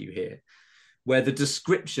could argue here, where the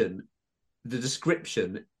description the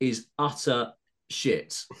description is utter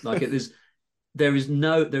shit. Like there is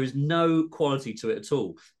no quality to it at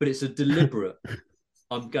all. But it's a deliberate.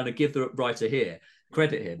 I'm going to give the writer here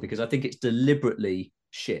credit here because I think it's deliberately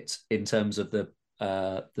shit in terms of the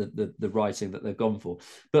writing that they've gone for.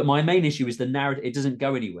 But my main issue is the narrative. It doesn't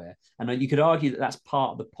go anywhere, and you could argue that that's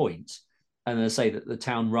part of the point. And they say that the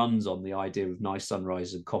town runs on the idea of nice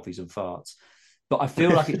sunrises and coffees and farts. But I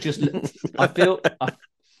feel like it just. I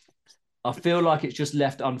feel like it's just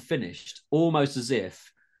left unfinished, almost as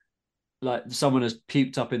if like someone has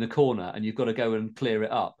puked up in the corner and you've got to go and clear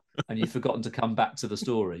it up, and you've forgotten to come back to the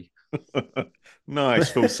story.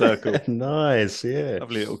 Nice, full circle. Nice, yeah.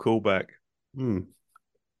 Lovely little callback. Yeah,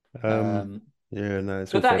 no,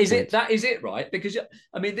 it's but that is it. That is it, right? Because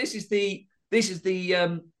I mean, this is the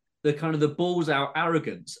kind of the balls out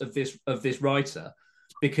arrogance of this writer,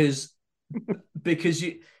 because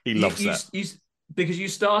He loves that. Because you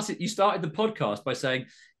started the podcast by saying,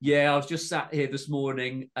 yeah, I was just sat here this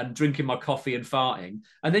morning and drinking my coffee and farting,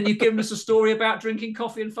 and then you've given us a story about drinking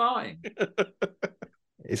coffee and farting.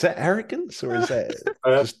 Is that arrogance or is that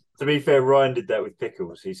just... To be fair, Ryan did that with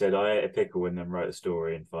pickles. He said, I ate a pickle and then wrote a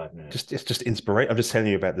story in 5 minutes. It's just inspiration. I'm just telling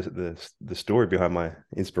you about the story behind my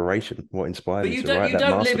inspiration, what inspired me to write that masterpiece. But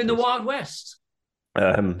you don't live in the Wild West.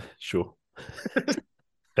 Sure.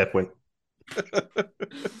 Fair point.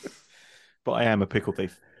 But I am a pickle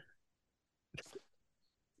thief.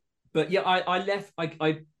 But yeah,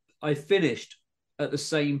 I finished at the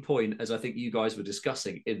same point as I think you guys were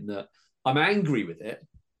discussing, in that I'm angry with it.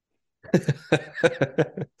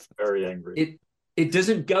 Very angry. It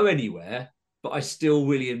doesn't go anywhere, but I still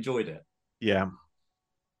really enjoyed it. Yeah.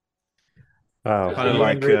 Oh, kind of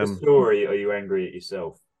like angry at the story, or are you angry at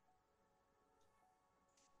yourself?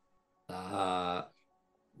 I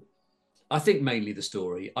think mainly the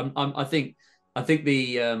story. I think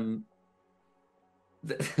the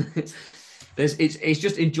it's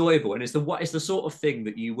just enjoyable, and it's the sort of thing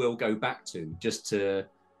that you will go back to just to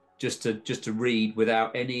read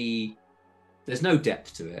without any. There's no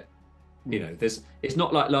depth to it, you know. It's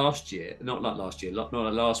not like last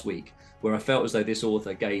week, where I felt as though this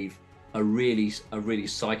author gave a really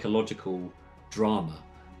psychological drama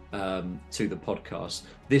to the podcast.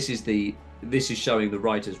 This is showing the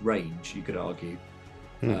writer's range, you could argue.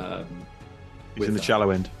 He's in the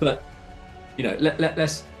shallow end, but you know,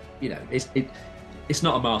 let's you know, it's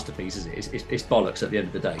not a masterpiece, is it? It's bollocks at the end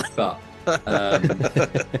of the day. But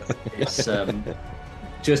it's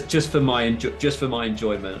just for my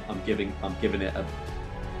enjoyment. I'm giving it a.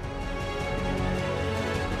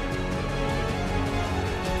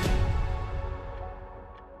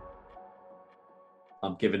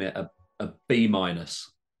 I'm giving it a B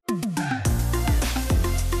minus.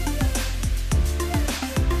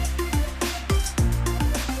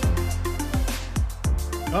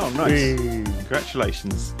 Oh, nice.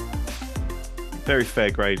 Congratulations. Very fair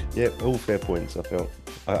grade. Yeah, all fair points, I felt.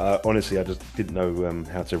 I honestly, I just didn't know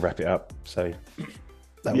how to wrap it up. So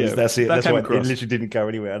that's it. That's why it literally didn't go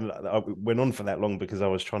anywhere. And I went on for that long because I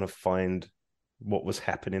was trying to find what was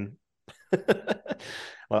happening.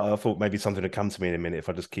 I thought maybe something would come to me in a minute if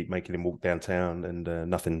I just keep making him walk downtown, and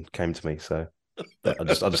nothing came to me. So I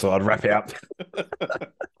just thought I'd wrap it up.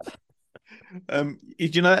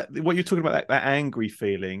 You know what you're talking about, that angry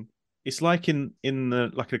feeling? It's like in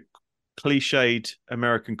the like a cliched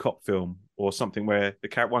American cop film or something where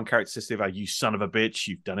one character says to you, "You son of a bitch,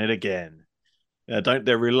 you've done it again."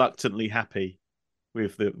 They're reluctantly happy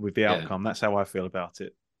with the outcome. That's how I feel about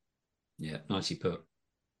it. Yeah, nicely put.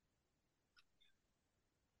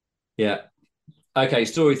 Yeah. Okay,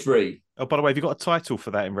 story 3. Oh, by the way, have you got a title for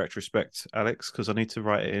that in retrospect, Alex? Because I need to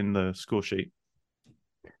write it in the score sheet.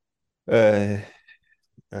 What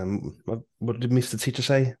did Mr. Teacher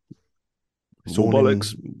say?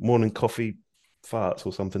 Bollocks. Morning coffee farts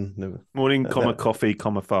or something. Morning, coffee,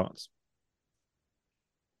 farts.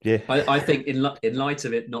 Yeah. I think in light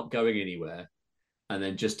of it not going anywhere, and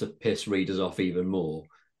then just to piss readers off even more,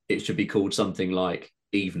 it should be called something like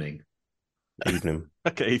Evening.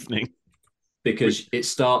 Okay, Evening. Because it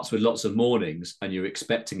starts with lots of mornings and you're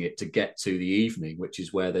expecting it to get to the evening, which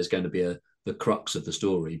is where there's going to be the crux of the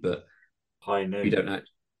story. But high noon. You don't know.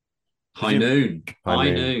 High noon.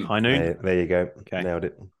 There you go. Okay. Nailed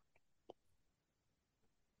it.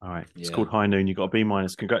 All right. It's called High Noon. You got a B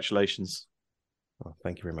minus. Congratulations. Oh,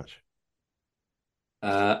 thank you very much.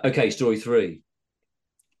 Okay, story 3.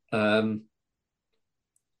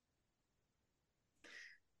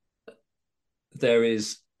 There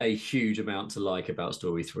is a huge amount to like about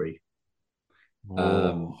story 3.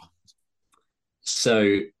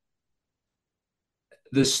 So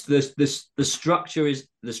The structure is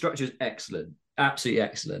excellent, absolutely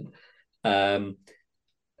excellent.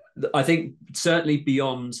 I think certainly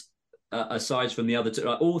beyond, aside from the other two,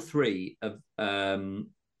 all three of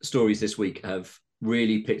stories this week have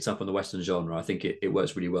really picked up on the Western genre. I think it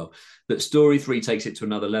works really well. But story 3 takes it to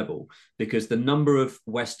another level because the number of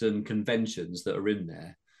Western conventions that are in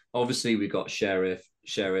there. Obviously, we've got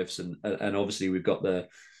sheriffs, and obviously we've got the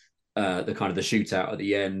kind of the shootout at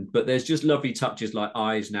the end. But there's just lovely touches like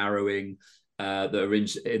eyes narrowing that are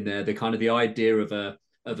in there. The kind of the idea of a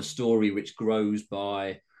story which grows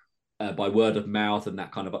by word of mouth, and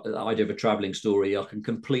that kind of idea of a traveling story. I can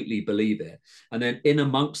completely believe it. And then in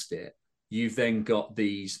amongst it, you've then got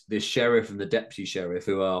this sheriff and the deputy sheriff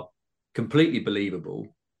who are completely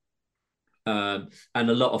believable, and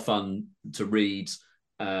a lot of fun to read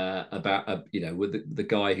about. With the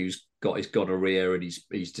guy who's got his gonorrhea and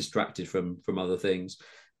he's distracted from other things.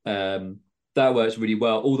 That works really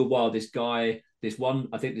well. All the while, this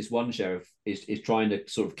one sheriff is trying to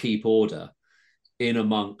sort of keep order in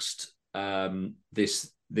amongst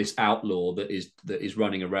this outlaw that is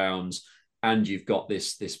running around, and you've got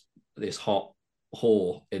this hot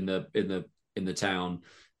whore in the town.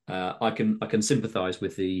 I can sympathise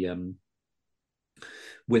with the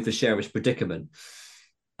sheriff's predicament.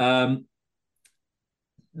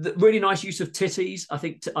 The really nice use of titties. I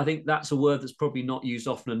think that's a word that's probably not used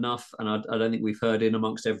often enough, and I don't think we've heard in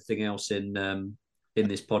amongst everything else in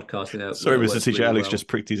this podcast. Sorry, Mr. Teacher, really Alex well. just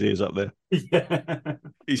pricked his ears up there. Yeah.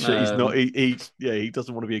 He's not. He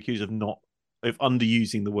doesn't want to be accused of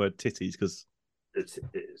underusing the word titties because it's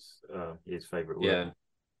his favourite word.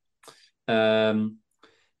 Yeah.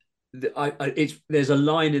 There's a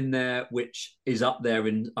line in there which is up there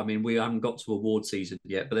we haven't got to award season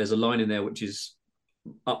yet, but there's a line in there which is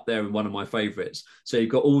up there in one of my favorites. So you've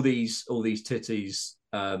got all these titties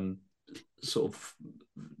sort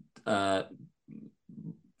of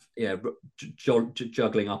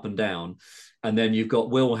juggling up and down, and then you've got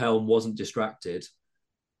Wilhelm wasn't distracted,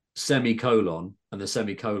 semicolon, and the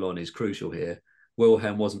semicolon is crucial here.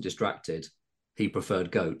 Wilhelm wasn't distracted, he preferred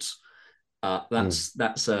goats. That's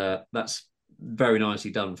very nicely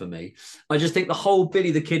done for me. I just think the whole Billy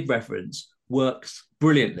the Kid reference works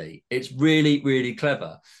brilliantly. It's really, really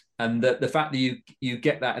clever. And the fact that you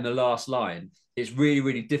get that in the last line, it's really,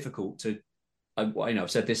 really difficult to,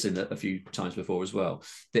 I've said this a few times before as well,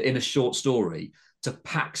 that in a short story, to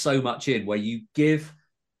pack so much in where you give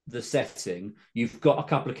the setting, you've got a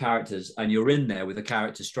couple of characters and you're in there with a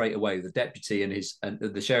character straight away, the deputy and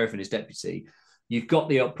the sheriff and his deputy. You've got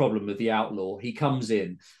the problem of the outlaw. He comes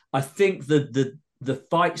in. I think the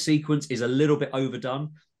fight sequence is a little bit overdone.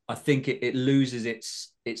 I think it loses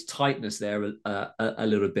its tightness there a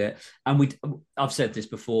little bit. And I've said this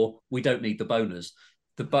before. We don't need the boners.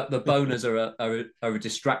 The boners are a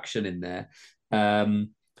distraction in there, and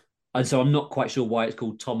so I'm not quite sure why it's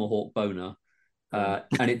called Tomahawk Boner. And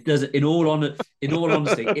it doesn't. In all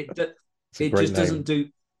honesty, it just doesn't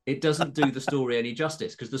do the story any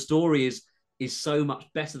justice, because the story is so much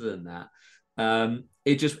better than that.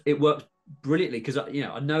 It works brilliantly because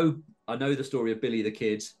I know the story of Billy the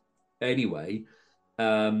Kid anyway,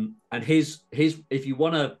 and his if you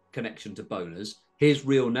want a connection to boners, his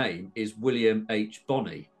real name is William H.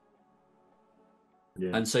 Bonney,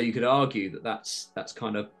 and so you could argue that's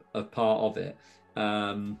kind of a part of it.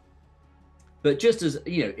 But just as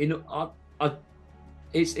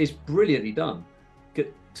it's brilliantly done.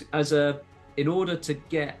 In order to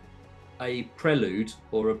get a prelude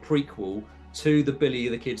or a prequel to the Billy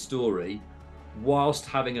the Kid story, whilst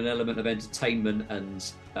having an element of entertainment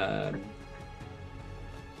and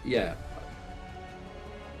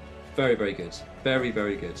very, very good. Very,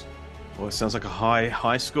 very good. Well, it sounds like a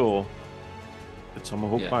high score for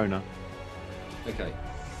Tomahawk Boner. Okay.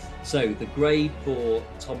 So the grade for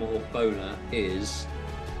Tomahawk Boner is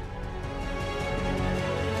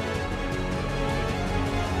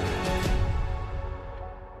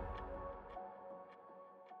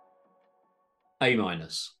A-.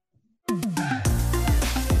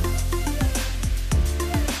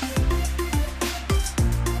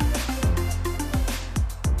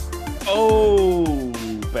 Oh,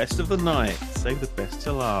 best of the night. Save the best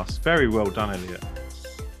to last. Very well done, Elliot.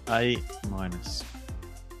 A-.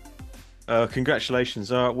 Congratulations.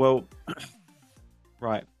 Well,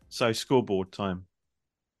 right. So scoreboard time.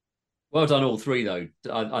 Well done, all three, though.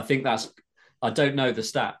 I think I don't know the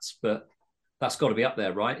stats, but that's got to be up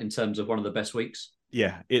there, right, in terms of one of the best weeks?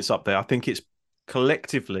 Yeah, it's up there. I think it's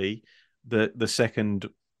collectively the second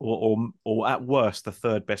or at worst the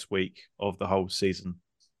third best week of the whole season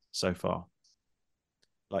so far.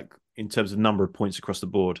 Like in terms of number of points across the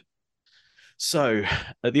board. So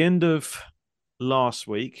at the end of last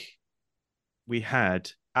week, we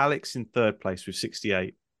had Alex in third place with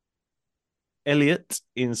 68, Elliot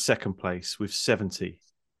in second place with 70,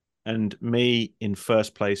 and me in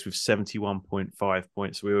first place with 71.5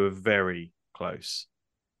 points. We were very close.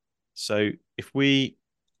 So if we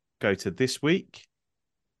go to this week,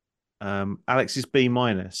 Alex's B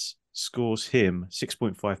minus scores him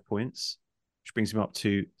 6.5 points, which brings him up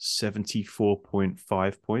to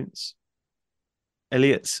 74.5 points.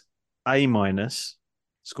 Elliot's A minus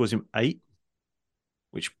scores him 8,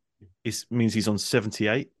 which means he's on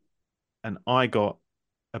 78. And I got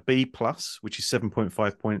a B plus, which is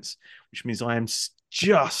 7.5 points, which means I am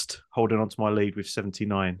just holding on to my lead with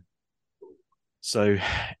 79. So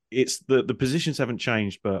it's the positions haven't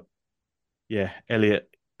changed, but yeah, Elliot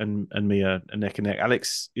and me are neck and neck.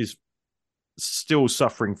 Alex is still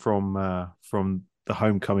suffering from the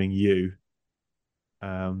homecoming U.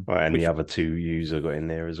 And the other 2 U's I got in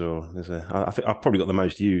there as well. I think I've probably got the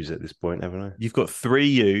most U's at this point, haven't I? You've got 3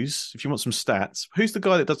 U's. If you want some stats, who's the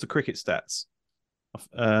guy that does the cricket stats?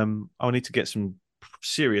 I'll need to get some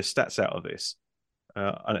serious stats out of this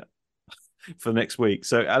for next week.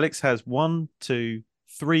 So Alex has 1, 2,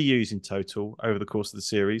 3 U's in total over the course of the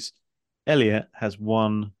series. Elliot has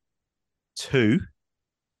 1, 2,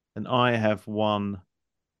 and I have 1,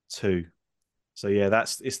 2. So yeah,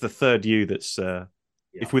 it's the third U that's.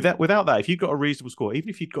 If without that, if you've got a reasonable score, even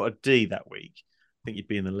if you'd got a D that week, I think you'd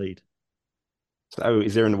be in the lead. So,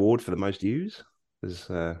 is there an award for the most U's?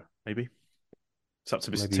 Maybe it's up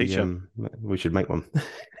to Mr. Teacher. We should make one.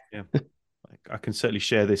 Yeah, I can certainly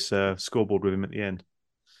share this scoreboard with him at the end.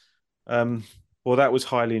 Well, that was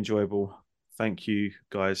highly enjoyable. Thank you,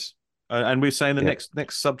 guys. And we're saying the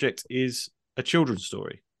next subject is a children's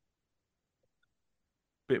story.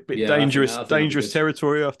 Bit dangerous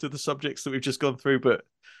territory after the subjects that we've just gone through, but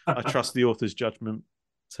I trust the author's judgment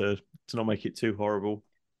to not make it too horrible.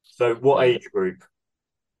 So, what age group?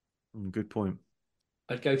 Good point.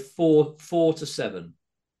 I'd go 4 to 7.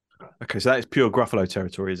 Okay, so that is pure Gruffalo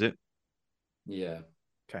territory, is it? Yeah.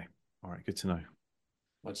 Okay. All right. Good to know.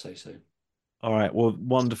 I'd say so. All right. Well,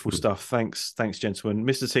 wonderful stuff. Thanks, gentlemen.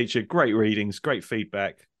 Mr. Teacher, great readings, great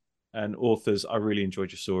feedback. And authors, I really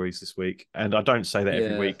enjoyed your stories this week. And I don't say that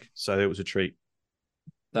every week, so it was a treat.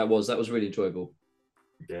 That was really enjoyable.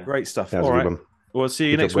 Yeah. Great stuff. All right. We'll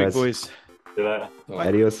see you next week, boys. See you later.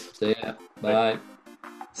 Adios. See ya. Bye.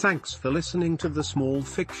 Thanks for listening to the Small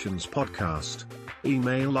Fictions podcast.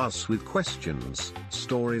 Email us with questions,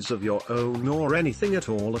 stories of your own, or anything at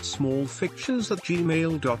all at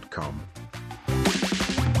smallfictions@gmail.com.